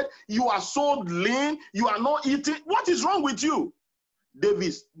your head? You are so lean, you are not eating. What is wrong with you?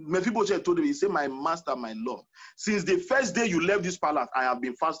 Mephibosheth told him, he said, my master, my Lord, since the first day you left this palace, I have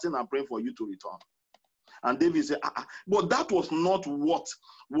been fasting and praying for you to return. And David said, but that was not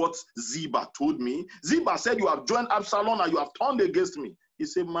what Ziba told me. Ziba said, you have joined Absalom and you have turned against me. He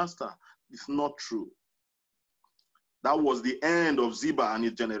said, master, it's not true. That was the end of Ziba and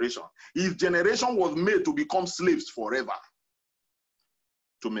his generation. His generation was made to become slaves forever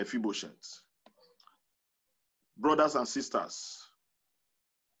to Mephibosheth. Brothers and sisters,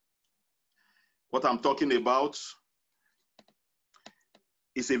 what I'm talking about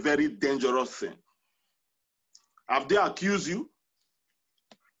is a very dangerous thing. Have they accused you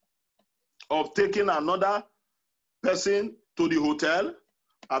of taking another person to the hotel?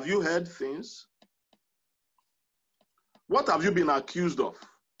 Have you heard things? What have you been accused of?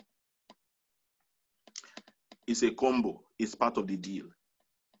 It's a combo. It's part of the deal.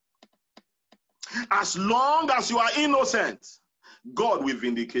 As long as you are innocent, God will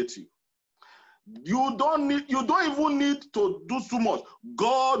vindicate you. You don't even need to do too much.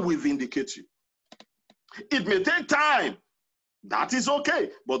 God will vindicate you. It may take time. That is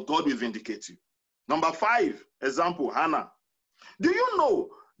okay, but God will vindicate you. Number 5, example, Hannah. Do you know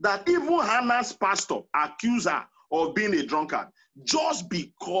that even Hannah's pastor accused her of being a drunkard just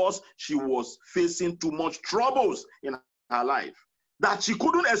because she was facing too much troubles in her life that she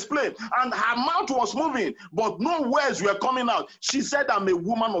couldn't explain, and her mouth was moving, but no words were coming out? She said, I'm a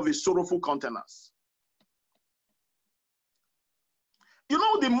woman of a sorrowful countenance. You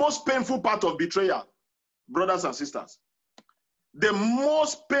know the most painful part of betrayal, brothers and sisters? The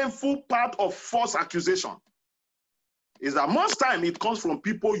most painful part of false accusation is that most time it comes from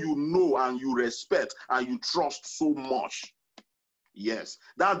people you know and you respect and you trust so much. Yes,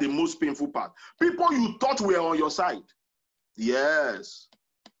 that's the most painful part. People you thought were on your side. Yes.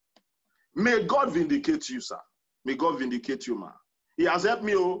 May God vindicate you, sir. May God vindicate you, man. He has helped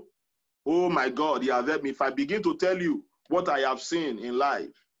me, oh my God, he has helped me. If I begin to tell you what I have seen in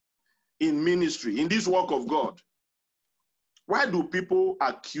life, in ministry, in this work of God, why do people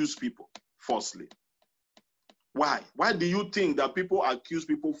accuse people falsely? Why? Why do you think that people accuse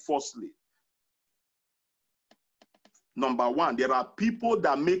people falsely? Number 1, there are people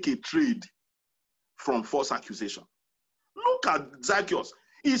that make a trade from false accusation. Look at Zacchaeus.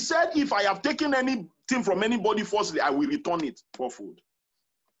 He said, if I have taken anything from anybody falsely, I will return it for food.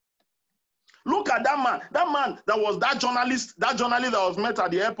 Look at that man that was that journalist that was met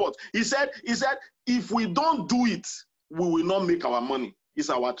at the airport. He said, if we don't do it, we will not make our money. It's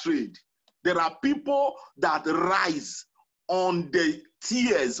our trade. There are people that rise on the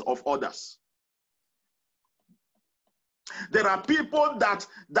tears of others. There are people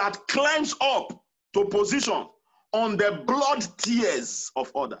that climbs up to position on the blood tears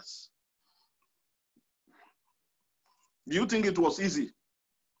of others. Do you think it was easy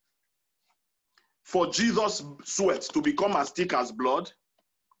for Jesus' sweat to become as thick as blood?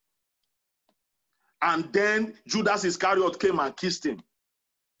 And then Judas Iscariot came and kissed him.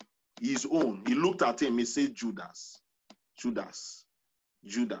 His own. He looked at him. He said, Judas,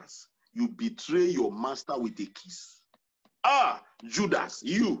 you betray your master with a kiss. Judas,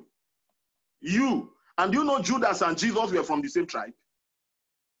 you. And you know Judas and Jesus were from the same tribe?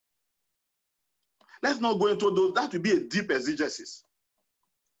 Let's not go into those. That will be a deep exegesis.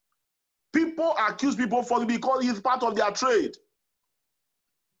 People accuse people falsely because it's part of their trade.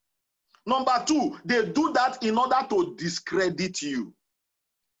 Number two, they do that in order to discredit you.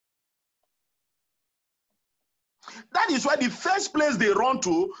 That is why the first place they run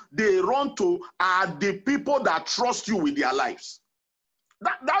to are the people that trust you with their lives.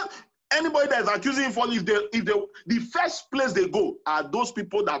 Anybody that is accusing you falsely, the first place they go are those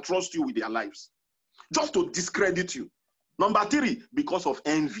people that trust you with their lives, just to discredit you. Number three, because of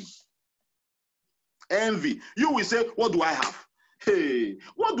envy. Envy. You will say, what do I have? Hey,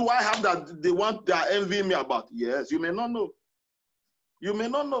 what do I have that they are envying me about? Yes, you may not know. You may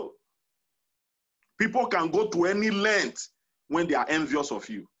not know. People can go to any length when they are envious of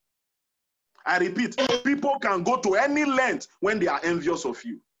you. I repeat, people can go to any length when they are envious of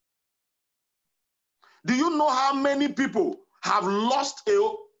you. Do you know how many people have lost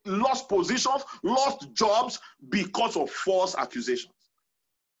positions, lost jobs because of false accusations?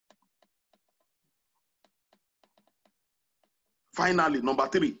 Finally, number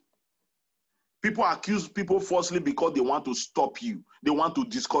three, people accuse people falsely because they want to stop you. They want to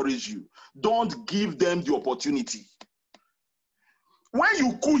discourage you. Don't give them the opportunity. When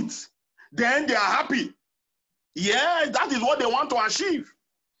you quit, then they are happy. Yeah, that is what they want to achieve.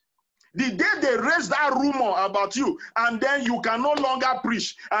 The day they raise that rumor about you, and then you can no longer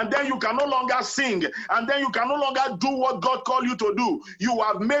preach, and then you can no longer sing, and then you can no longer do what God called you to do, you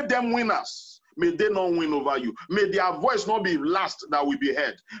have made them winners. May they not win over you. May their voice not be last that will be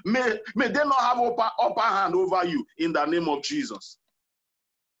heard. May they not have upper hand over you in the name of Jesus.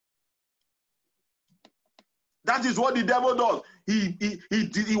 That is what the devil does.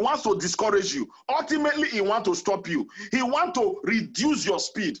 He wants to discourage you. Ultimately, he wants to stop you. He wants to reduce your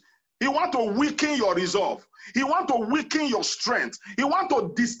speed. He wants to weaken your resolve. He wants to weaken your strength. He wants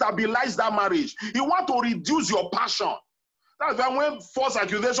to destabilize that marriage. He wants to reduce your passion. That's why when false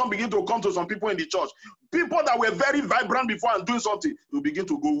accusation begin to come to some people in the church, people that were very vibrant before and doing something, they begin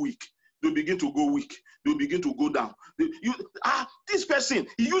to go weak. They begin to go weak. They begin to go down. This person,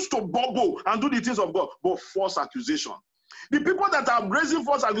 he used to bubble and do the things of God, but false accusation. The people that are raising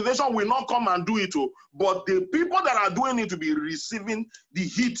false accusation will not come and do it, but the people that are doing it will be receiving the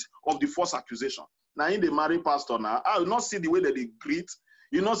heat of the false accusation. Now, in the married pastor now, I will not see the way that they greet.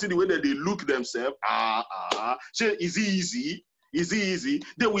 You not see the way that they look themselves. Say, is it easy? Is it easy?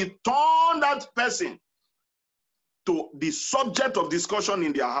 They will turn that person to the subject of discussion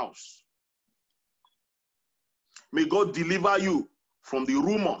in their house. May God deliver you from the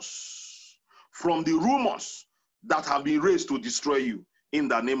rumors that have been raised to destroy you in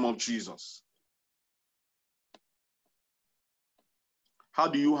the name of Jesus. How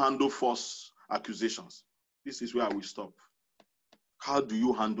do you handle false accusations? This is where I will stop. How do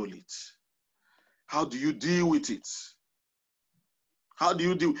you handle it? How do you deal with it? How do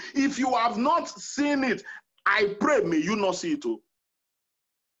you deal? If you have not seen it, I pray may you not see it too.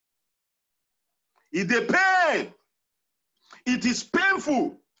 It's a pain. It is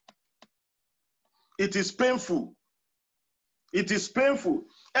painful. It is painful. It is painful.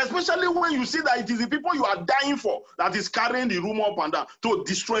 Especially when you see that it is the people you are dying for that is carrying the rumor up and down to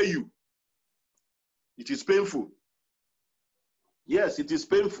destroy you. It is painful. Yes, it is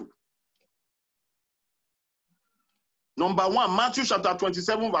painful. Number one, Matthew chapter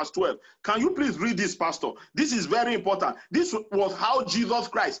 27, verse 12. Can you please read this, Pastor? This is very important. This was how Jesus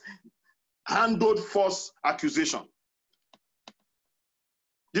Christ handled false accusation.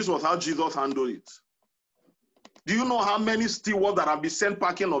 This was how Jesus handled it. Do you know how many stewards that have been sent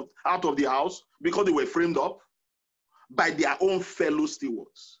packing out of the house because they were framed up by their own fellow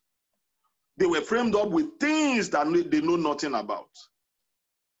stewards? They were framed up with things that they know nothing about.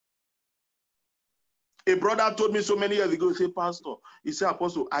 A brother told me so many years ago, he said, Pastor, he said,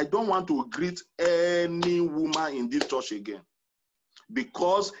 Apostle, I don't want to greet any woman in this church again.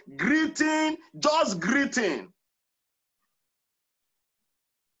 Because greeting, just greeting,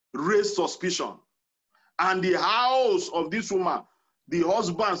 raised suspicion. And the house of this woman, the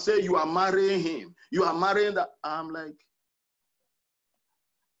husband said, you are marrying him. You are marrying that. I'm like,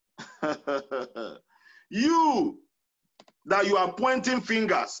 you are pointing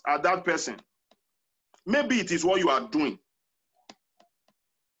fingers at that person. Maybe it is what you are doing.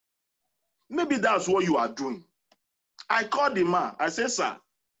 Maybe that's what you are doing. I called the man. I said, sir,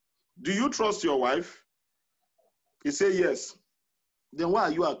 do you trust your wife? He said, yes. Then why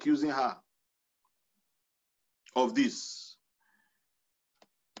are you accusing her of this?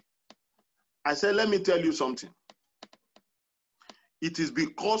 I said, let me tell you something. It is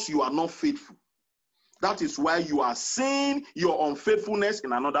because you are not faithful. That is why you are seeing your unfaithfulness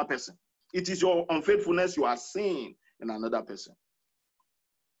in another person. It is your unfaithfulness you are seeing in another person.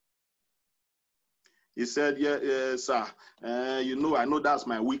 He said, yeah, sir, you know, I know that's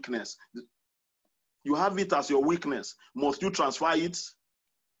my weakness. You have it as your weakness. Must you transfer it?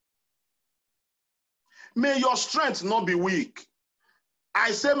 May your strength not be weak.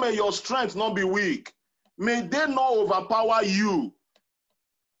 I say, may your strength not be weak. May they not overpower you.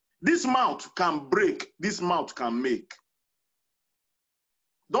 This mouth can break. This mouth can make.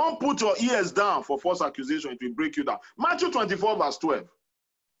 Don't put your ears down for false accusation. It will break you down. Matthew 24, verse 12.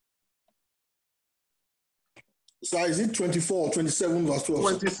 Sir, is it 24 or 27 verse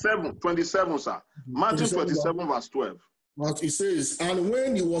 12? 27, sir. Matthew 27 verse 12. But it says, and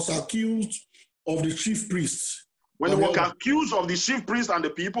when he was accused of the chief priests. When he was accused of the chief priests and the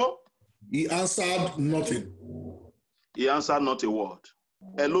people. He answered nothing. He answered not a word.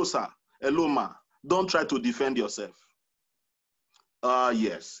 Hello, sir. Hello, ma. Don't try to defend yourself.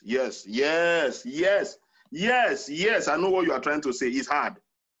 Yes. I know what you are trying to say. It's hard.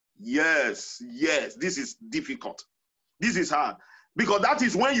 Yes. This is difficult. This is hard. Because that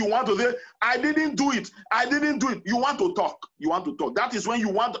is when you want to say, I didn't do it. You want to talk. That is when you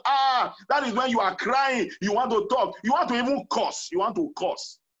want to, that is when you are crying. You want to talk. You want to even curse.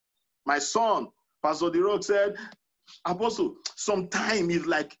 My son, Pastor DeRock said, Apostle, sometimes it's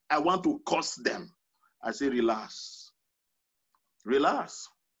like I want to curse them. I say, relax.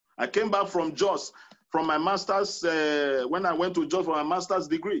 I came back from Jos, from my master's, when I went to Jos for my master's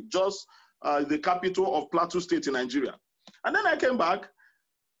degree, Jos, the capital of Plateau State in Nigeria. And then I came back,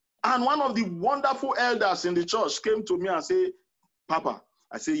 and one of the wonderful elders in the church came to me and said, Papa,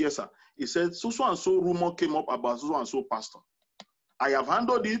 I said, yes, sir. He said, so and so rumor came up about so and so pastor. I have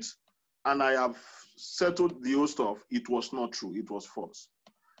handled it, and I have settled the whole stuff. It was not true. It was false.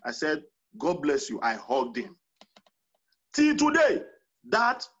 I said, God bless you. I hugged him. Till today,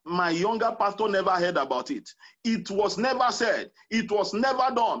 that my younger pastor never heard about it. It was never said. It was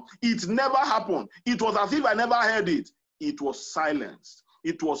never done. It never happened. It was as if I never heard it. It was silenced.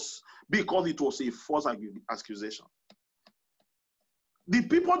 It was because it was a false accusation. The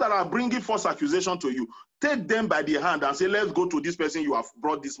people that are bringing false accusation to you, take them by the hand and say, let's go to this person you have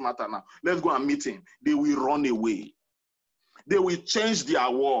brought this matter now. Let's go and meet him. They will run away. They will change their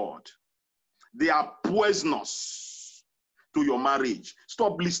word. They are poisonous to your marriage.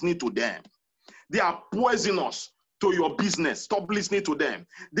 Stop listening to them. They are poisonous to your business. Stop listening to them.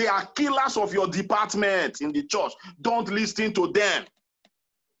 They are killers of your department in the church. Don't listen to them.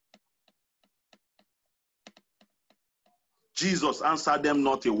 Jesus answered them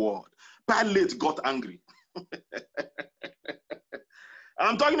not a word. Pilate got angry.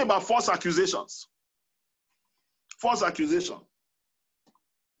 I'm talking about false accusations. False accusation.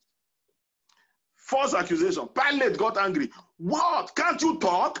 False accusation. Pilate got angry. What? Can't you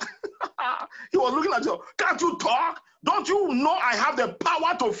talk? He was looking at you. Can't you talk? Don't you know I have the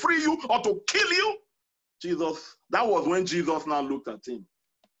power to free you or to kill you? Jesus, that was when Jesus now looked at him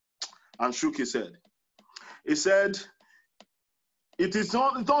and shook his head. He said, it's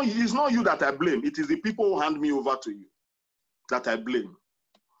not you that I blame. It is the people who hand me over to you that I blame.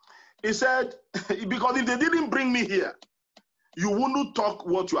 He said, because if they didn't bring me here, you wouldn't talk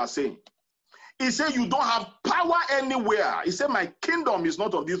what you are saying. He said, you don't have power anywhere. He said, my kingdom is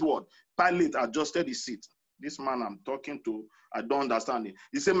not of this world. Pilate adjusted his seat. This man I'm talking to, I don't understand it.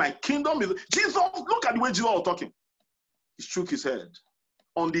 He said, my kingdom is... Jesus, look at the way Jesus was talking. He shook his head.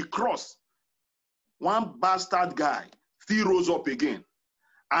 On the cross, one bastard guy still rose up again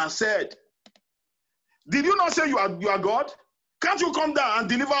and said, did you not say you are God? Can't you come down and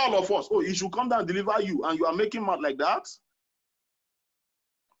deliver all of us? Oh, he should come down and deliver you, and you are making mouth like that?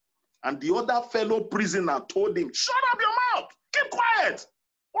 And the other fellow prisoner told him, shut up your mouth. Keep quiet.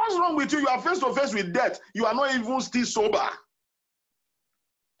 What's wrong with you? You are face to face with death. You are not even still sober.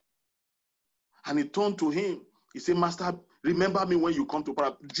 And he turned to him. He said, Master, remember me when you come to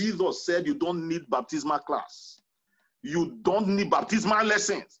prayer. Jesus said you don't need baptismal class. You don't need baptismal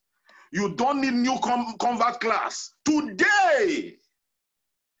lessons. You don't need new convert class. Today,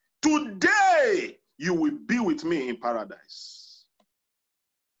 you will be with me in paradise.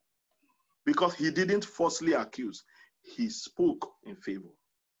 Because he didn't falsely accuse. He spoke in favor.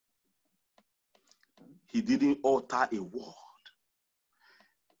 He didn't utter a word.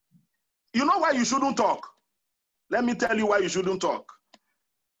 You know why you shouldn't talk? Let me tell you why you shouldn't talk.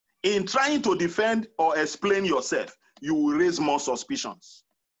 In trying to defend or explain yourself, you will raise more suspicions.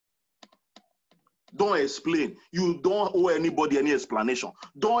 Don't explain. You don't owe anybody any explanation.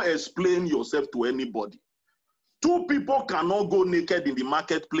 Don't explain yourself to anybody. Two people cannot go naked in the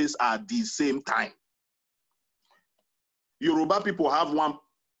marketplace at the same time. Yoruba people have one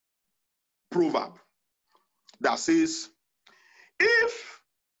proverb that says, if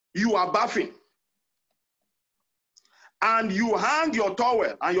you are bathing and you hang your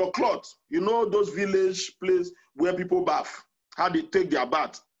towel and your cloth, you know those village places where people bath, how they take their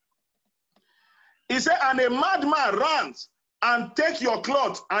bath. He said, and a madman runs and take your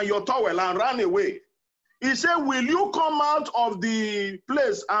cloth and your towel and run away. He said, will you come out of the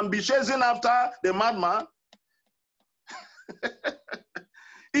place and be chasing after the madman?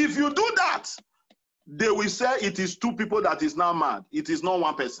 If you do that, they will say it is two people that is now mad. It is not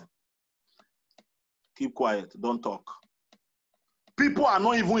one person. Keep quiet, don't talk. People are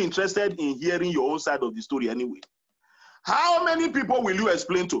not even interested in hearing your own side of the story anyway. How many people will you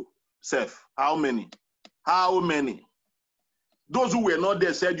explain to? Self, how many? How many? Those who were not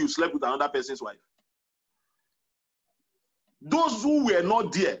there said you slept with another person's wife. Those who were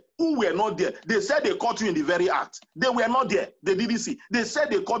not there, they said they caught you in the very act. They were not there. They didn't see. They said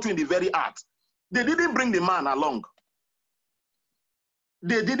they caught you in the very act. They didn't bring the man along.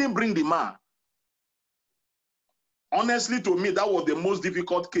 They didn't bring the man. Honestly, to me, that was the most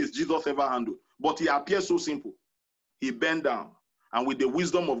difficult case Jesus ever handled. But he appeared so simple. He bent down, and with the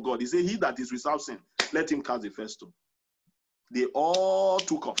wisdom of God, he said, he that is without sin, let him cast the first stone. They all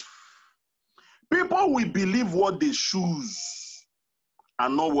took off. People will believe what they choose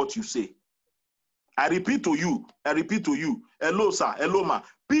and not what you say. I repeat to you. Hello, sir. Hello, ma.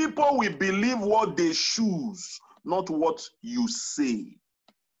 People will believe what they choose, not what you say.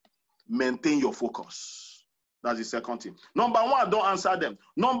 Maintain your focus. That's the second thing. Number one, don't answer them.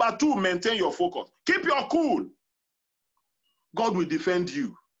 Number two, maintain your focus. Keep your cool. God will defend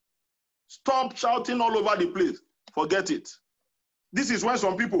you. Stop shouting all over the place. Forget it. This is when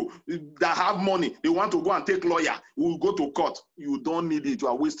some people that have money, they want to go and take lawyer, will go to court. You don't need it. You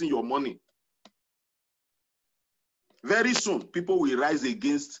are wasting your money. Very soon, people will rise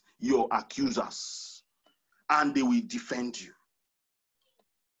against your accusers and they will defend you.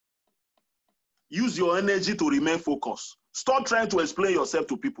 Use your energy to remain focused. Stop trying to explain yourself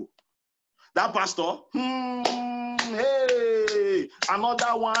to people. That pastor, hey,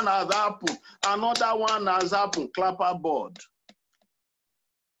 another one has happened. Another one has happened. Clapperboard.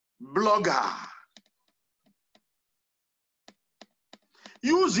 Blogger.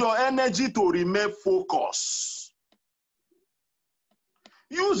 Use your energy to remain focused.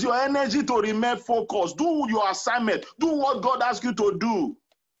 Use your energy to remain focused. Do your assignment. Do what God asks you to do.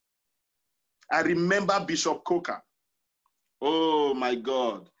 I remember Bishop Coker. Oh my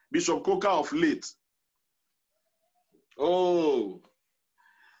God. Bishop Coker of late. Oh.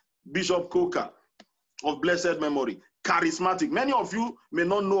 Bishop Coker of blessed memory. Charismatic. Many of you may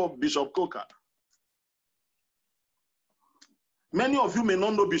not know Bishop Coker. Many of you may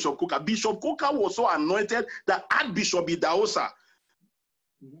not know Bishop Coker. Bishop Coker was so anointed that Archbishop Idahosa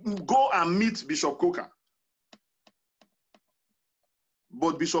go and meet Bishop Coker.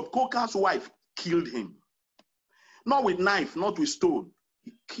 But Bishop Coker's wife killed him. Not with knife, not with stone.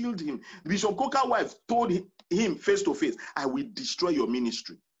 He killed him. Bishop Coker's wife told him face to face, I will destroy your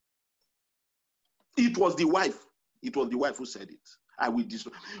ministry. It was the wife. It was the wife who said it. I will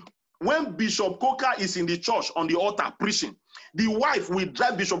destroy. When Bishop Coker is in the church on the altar preaching, the wife will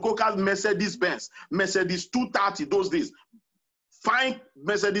drive Bishop Coker's Mercedes-Benz, Mercedes 230 those days. Fine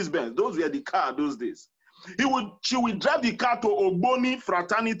Mercedes-Benz. Those were the car those days. She will drive the car to Ogboni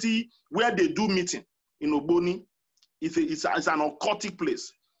fraternity where they do meeting in Ogboni. It's an occultic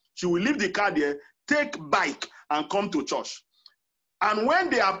place. She will leave the car there, take bike, and come to church. And when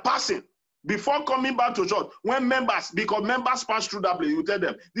they are passing, before coming back to church, because members pass through that place, you tell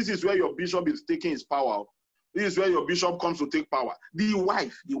them, this is where your bishop is taking his power. This is where your bishop comes to take power. The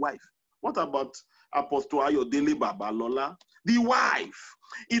wife. What about Apostle Ayodele Babalola? The wife.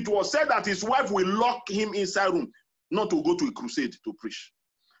 It was said that his wife will lock him inside room, not to go to a crusade to preach.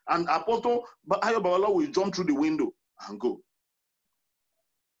 And Apostle Ayodele Babalola will jump through the window and go.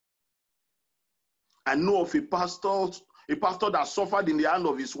 I know of a pastor that suffered in the hand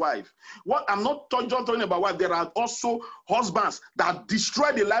of his wife. What I'm not just talking about wife, there are also husbands that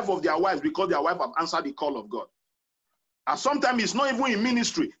destroy the life of their wives because their wife have answered the call of God. And sometimes it's not even in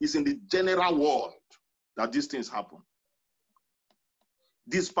ministry, it's in the general world that these things happen.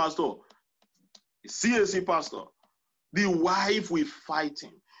 This pastor, CAC pastor, the wife will fight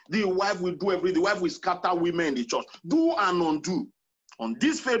him. The wife will do everything. The wife will scatter women in the church. Do and undo. On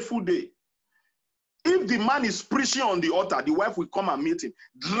this faithful day, if the man is preaching on the altar, the wife will come and meet him,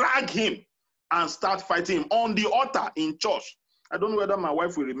 drag him, and start fighting him on the altar in church. I don't know whether my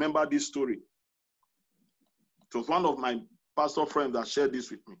wife will remember this story. It was one of my pastor friends that shared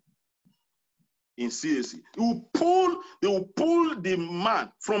this with me in CAC. They will pull the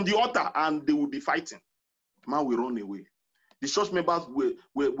man from the altar and they will be fighting. The man will run away. The church members were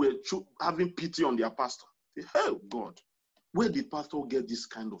having pity on their pastor. They say, oh God, Where did pastor get this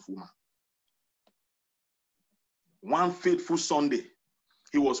kind of woman? One faithful Sunday,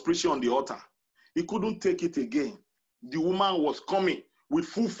 he was preaching on the altar. He couldn't take it again. The woman was coming with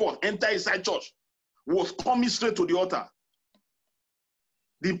full force, enter inside church, was coming straight to the altar.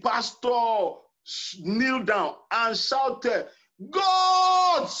 The pastor kneeled down and shouted,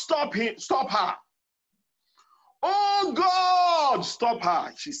 God, stop him, stop her. Oh God, stop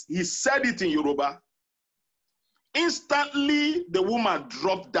her. He said it in Yoruba. Instantly, the woman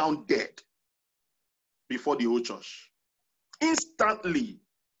dropped down dead before the whole church. Instantly,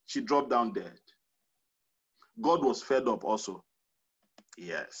 she dropped down dead. God was fed up also.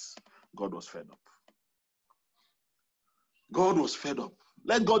 Yes, God was fed up. God was fed up.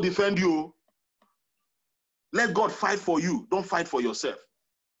 Let God defend you. Let God fight for you. Don't fight for yourself.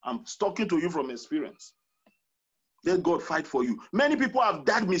 I'm talking to you from experience. Let God fight for you. Many people have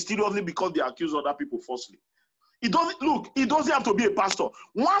died mysteriously because they accuse other people falsely. It doesn't have to be a pastor.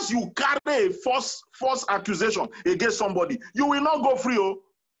 Once you carry a false accusation against somebody, you will not go free. Oh.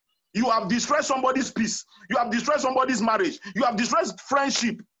 You have destroyed somebody's peace. You have destroyed somebody's marriage. You have destroyed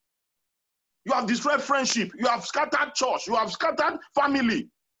friendship. You have destroyed friendship. You have scattered church. You have scattered family.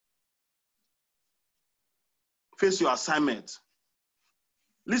 Face your assignment.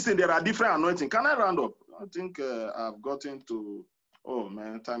 Listen, there are different anointings. Can I round up? I think I've gotten to, oh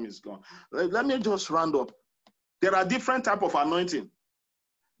man, time is gone. Let me just round up. There are different types of anointing.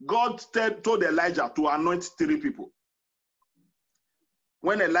 God told Elijah to anoint 3 people.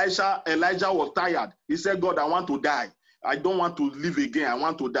 When Elijah was tired, he said, God, I want to die. I don't want to live again. I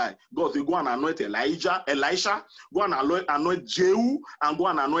want to die. God said, go and anoint Elisha, go and anoint Jehu, and go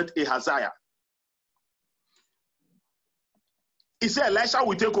and anoint Ahaziah. He said, Elisha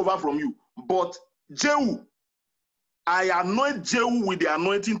will take over from you. But Jehu, I anoint Jehu with the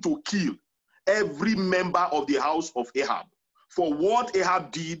anointing to kill every member of the house of Ahab for what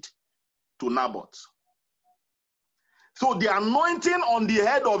Ahab did to Naboth. So the anointing on the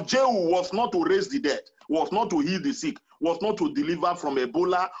head of Jehu was not to raise the dead, was not to heal the sick, was not to deliver from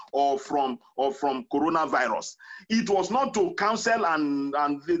Ebola or from coronavirus. It was not to counsel and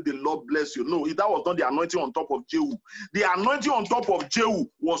the Lord bless you. No, that was not the anointing on top of Jehu. The anointing on top of Jehu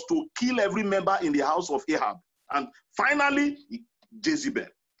was to kill every member in the house of Ahab. And finally, Jezebel.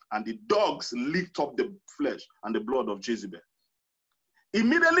 And the dogs licked up the flesh and the blood of Jezebel.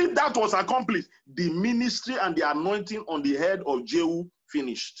 Immediately that was accomplished, the ministry and the anointing on the head of Jehu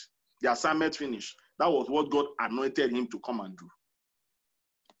finished. The assignment finished. That was what God anointed him to come and do.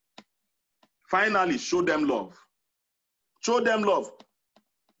 Finally, show them love. Show them love.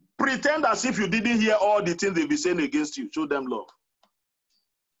 Pretend as if you didn't hear all the things they've been saying against you. Show them love.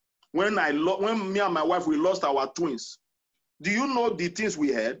 When me and my wife, we lost our twins, do you know the things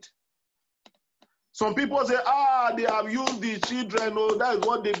we heard? Some people say, they have used the children. Oh, that is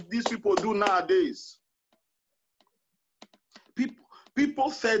what these people do nowadays.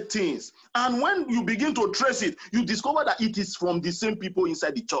 People said things. And when you begin to trace it, you discover that it is from the same people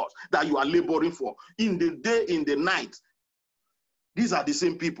inside the church that you are laboring for. In the day, in the night. These are the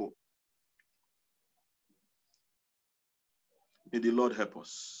same people. May the Lord help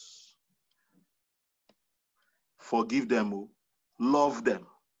us. Forgive them. Love them.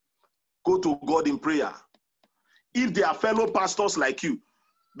 Go to God in prayer. If they are fellow pastors like you,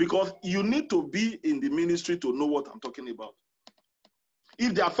 because you need to be in the ministry to know what I'm talking about.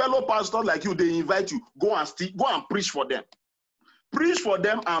 If they are fellow pastors like you, they invite you, go and preach for them. Preach for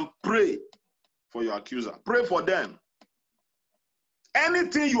them and pray for your accuser. Pray for them.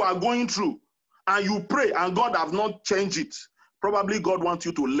 Anything you are going through and you pray and God have not changed it, probably God wants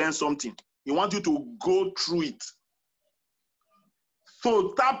you to learn something. He wants you to go through it.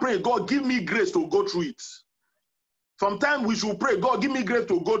 So start praying, God, give me grace to go through it. Sometimes we should pray, God, give me grace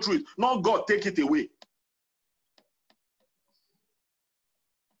to go through it. Not God, take it away.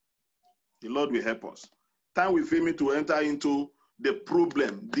 The Lord will help us. Time will fail me to enter into the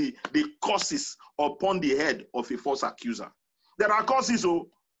problem, the causes upon the head of a false accuser. There are causes,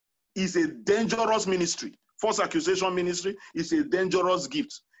 it's a dangerous ministry. False accusation ministry is a dangerous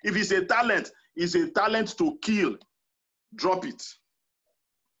gift. If it's a talent to kill. Drop it.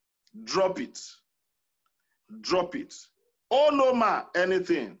 Drop it. Drop it. Oh no man,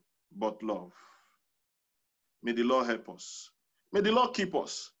 anything but love. May the Lord help us. May the Lord keep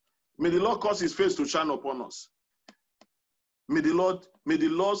us. May the Lord cause his face to shine upon us. May the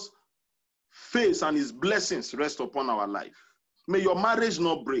Lord's face and his blessings rest upon our life. May your marriage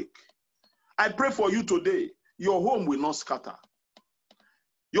not break. I pray for you today. Your home will not scatter.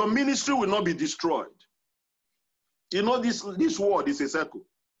 Your ministry will not be destroyed. You know, this world is a circle.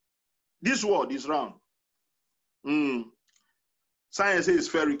 This world is round. Science says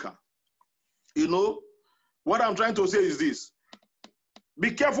spherical. You know, what I'm trying to say is this.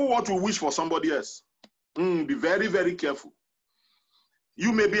 Be careful what you wish for somebody else. Be very, very careful.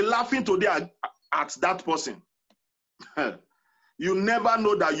 You may be laughing today at that person. You never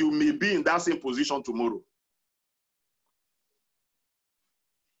know that you may be in that same position tomorrow.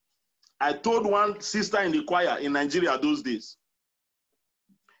 I told one sister in the choir in Nigeria those days,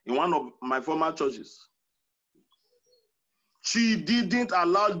 in one of my former churches, she didn't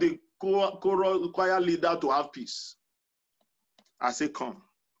allow the choir leader to have peace. I said, come,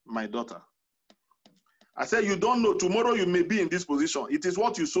 my daughter. I said, you don't know, tomorrow you may be in this position. It is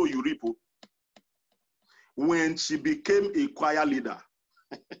what you sow, you reap. When she became a choir leader,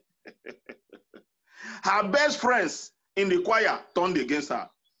 her best friends in the choir turned against her.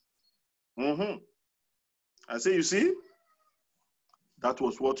 I say, you see, that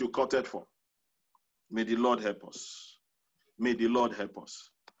was what you courted for. May the Lord help us. May the Lord help us.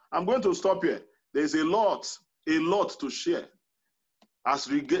 I'm going to stop here. There's a lot to share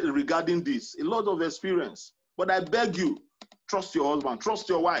as regarding this, a lot of experience. But I beg you, trust your husband, trust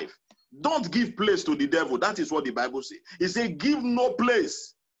your wife. Don't give place to the devil. That is what the Bible says. It says, give no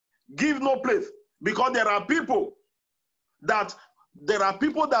place. Give no place. Because there are people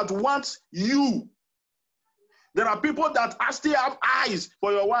that want you. There are people that still have eyes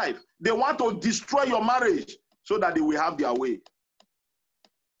for your wife. They want to destroy your marriage so that they will have their way.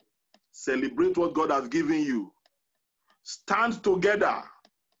 Celebrate what God has given you. Stand together.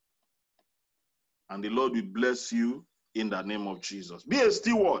 And the Lord will bless you in the name of Jesus. Be a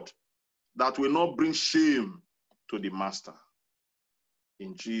steward that will not bring shame to the master.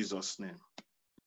 In Jesus' name.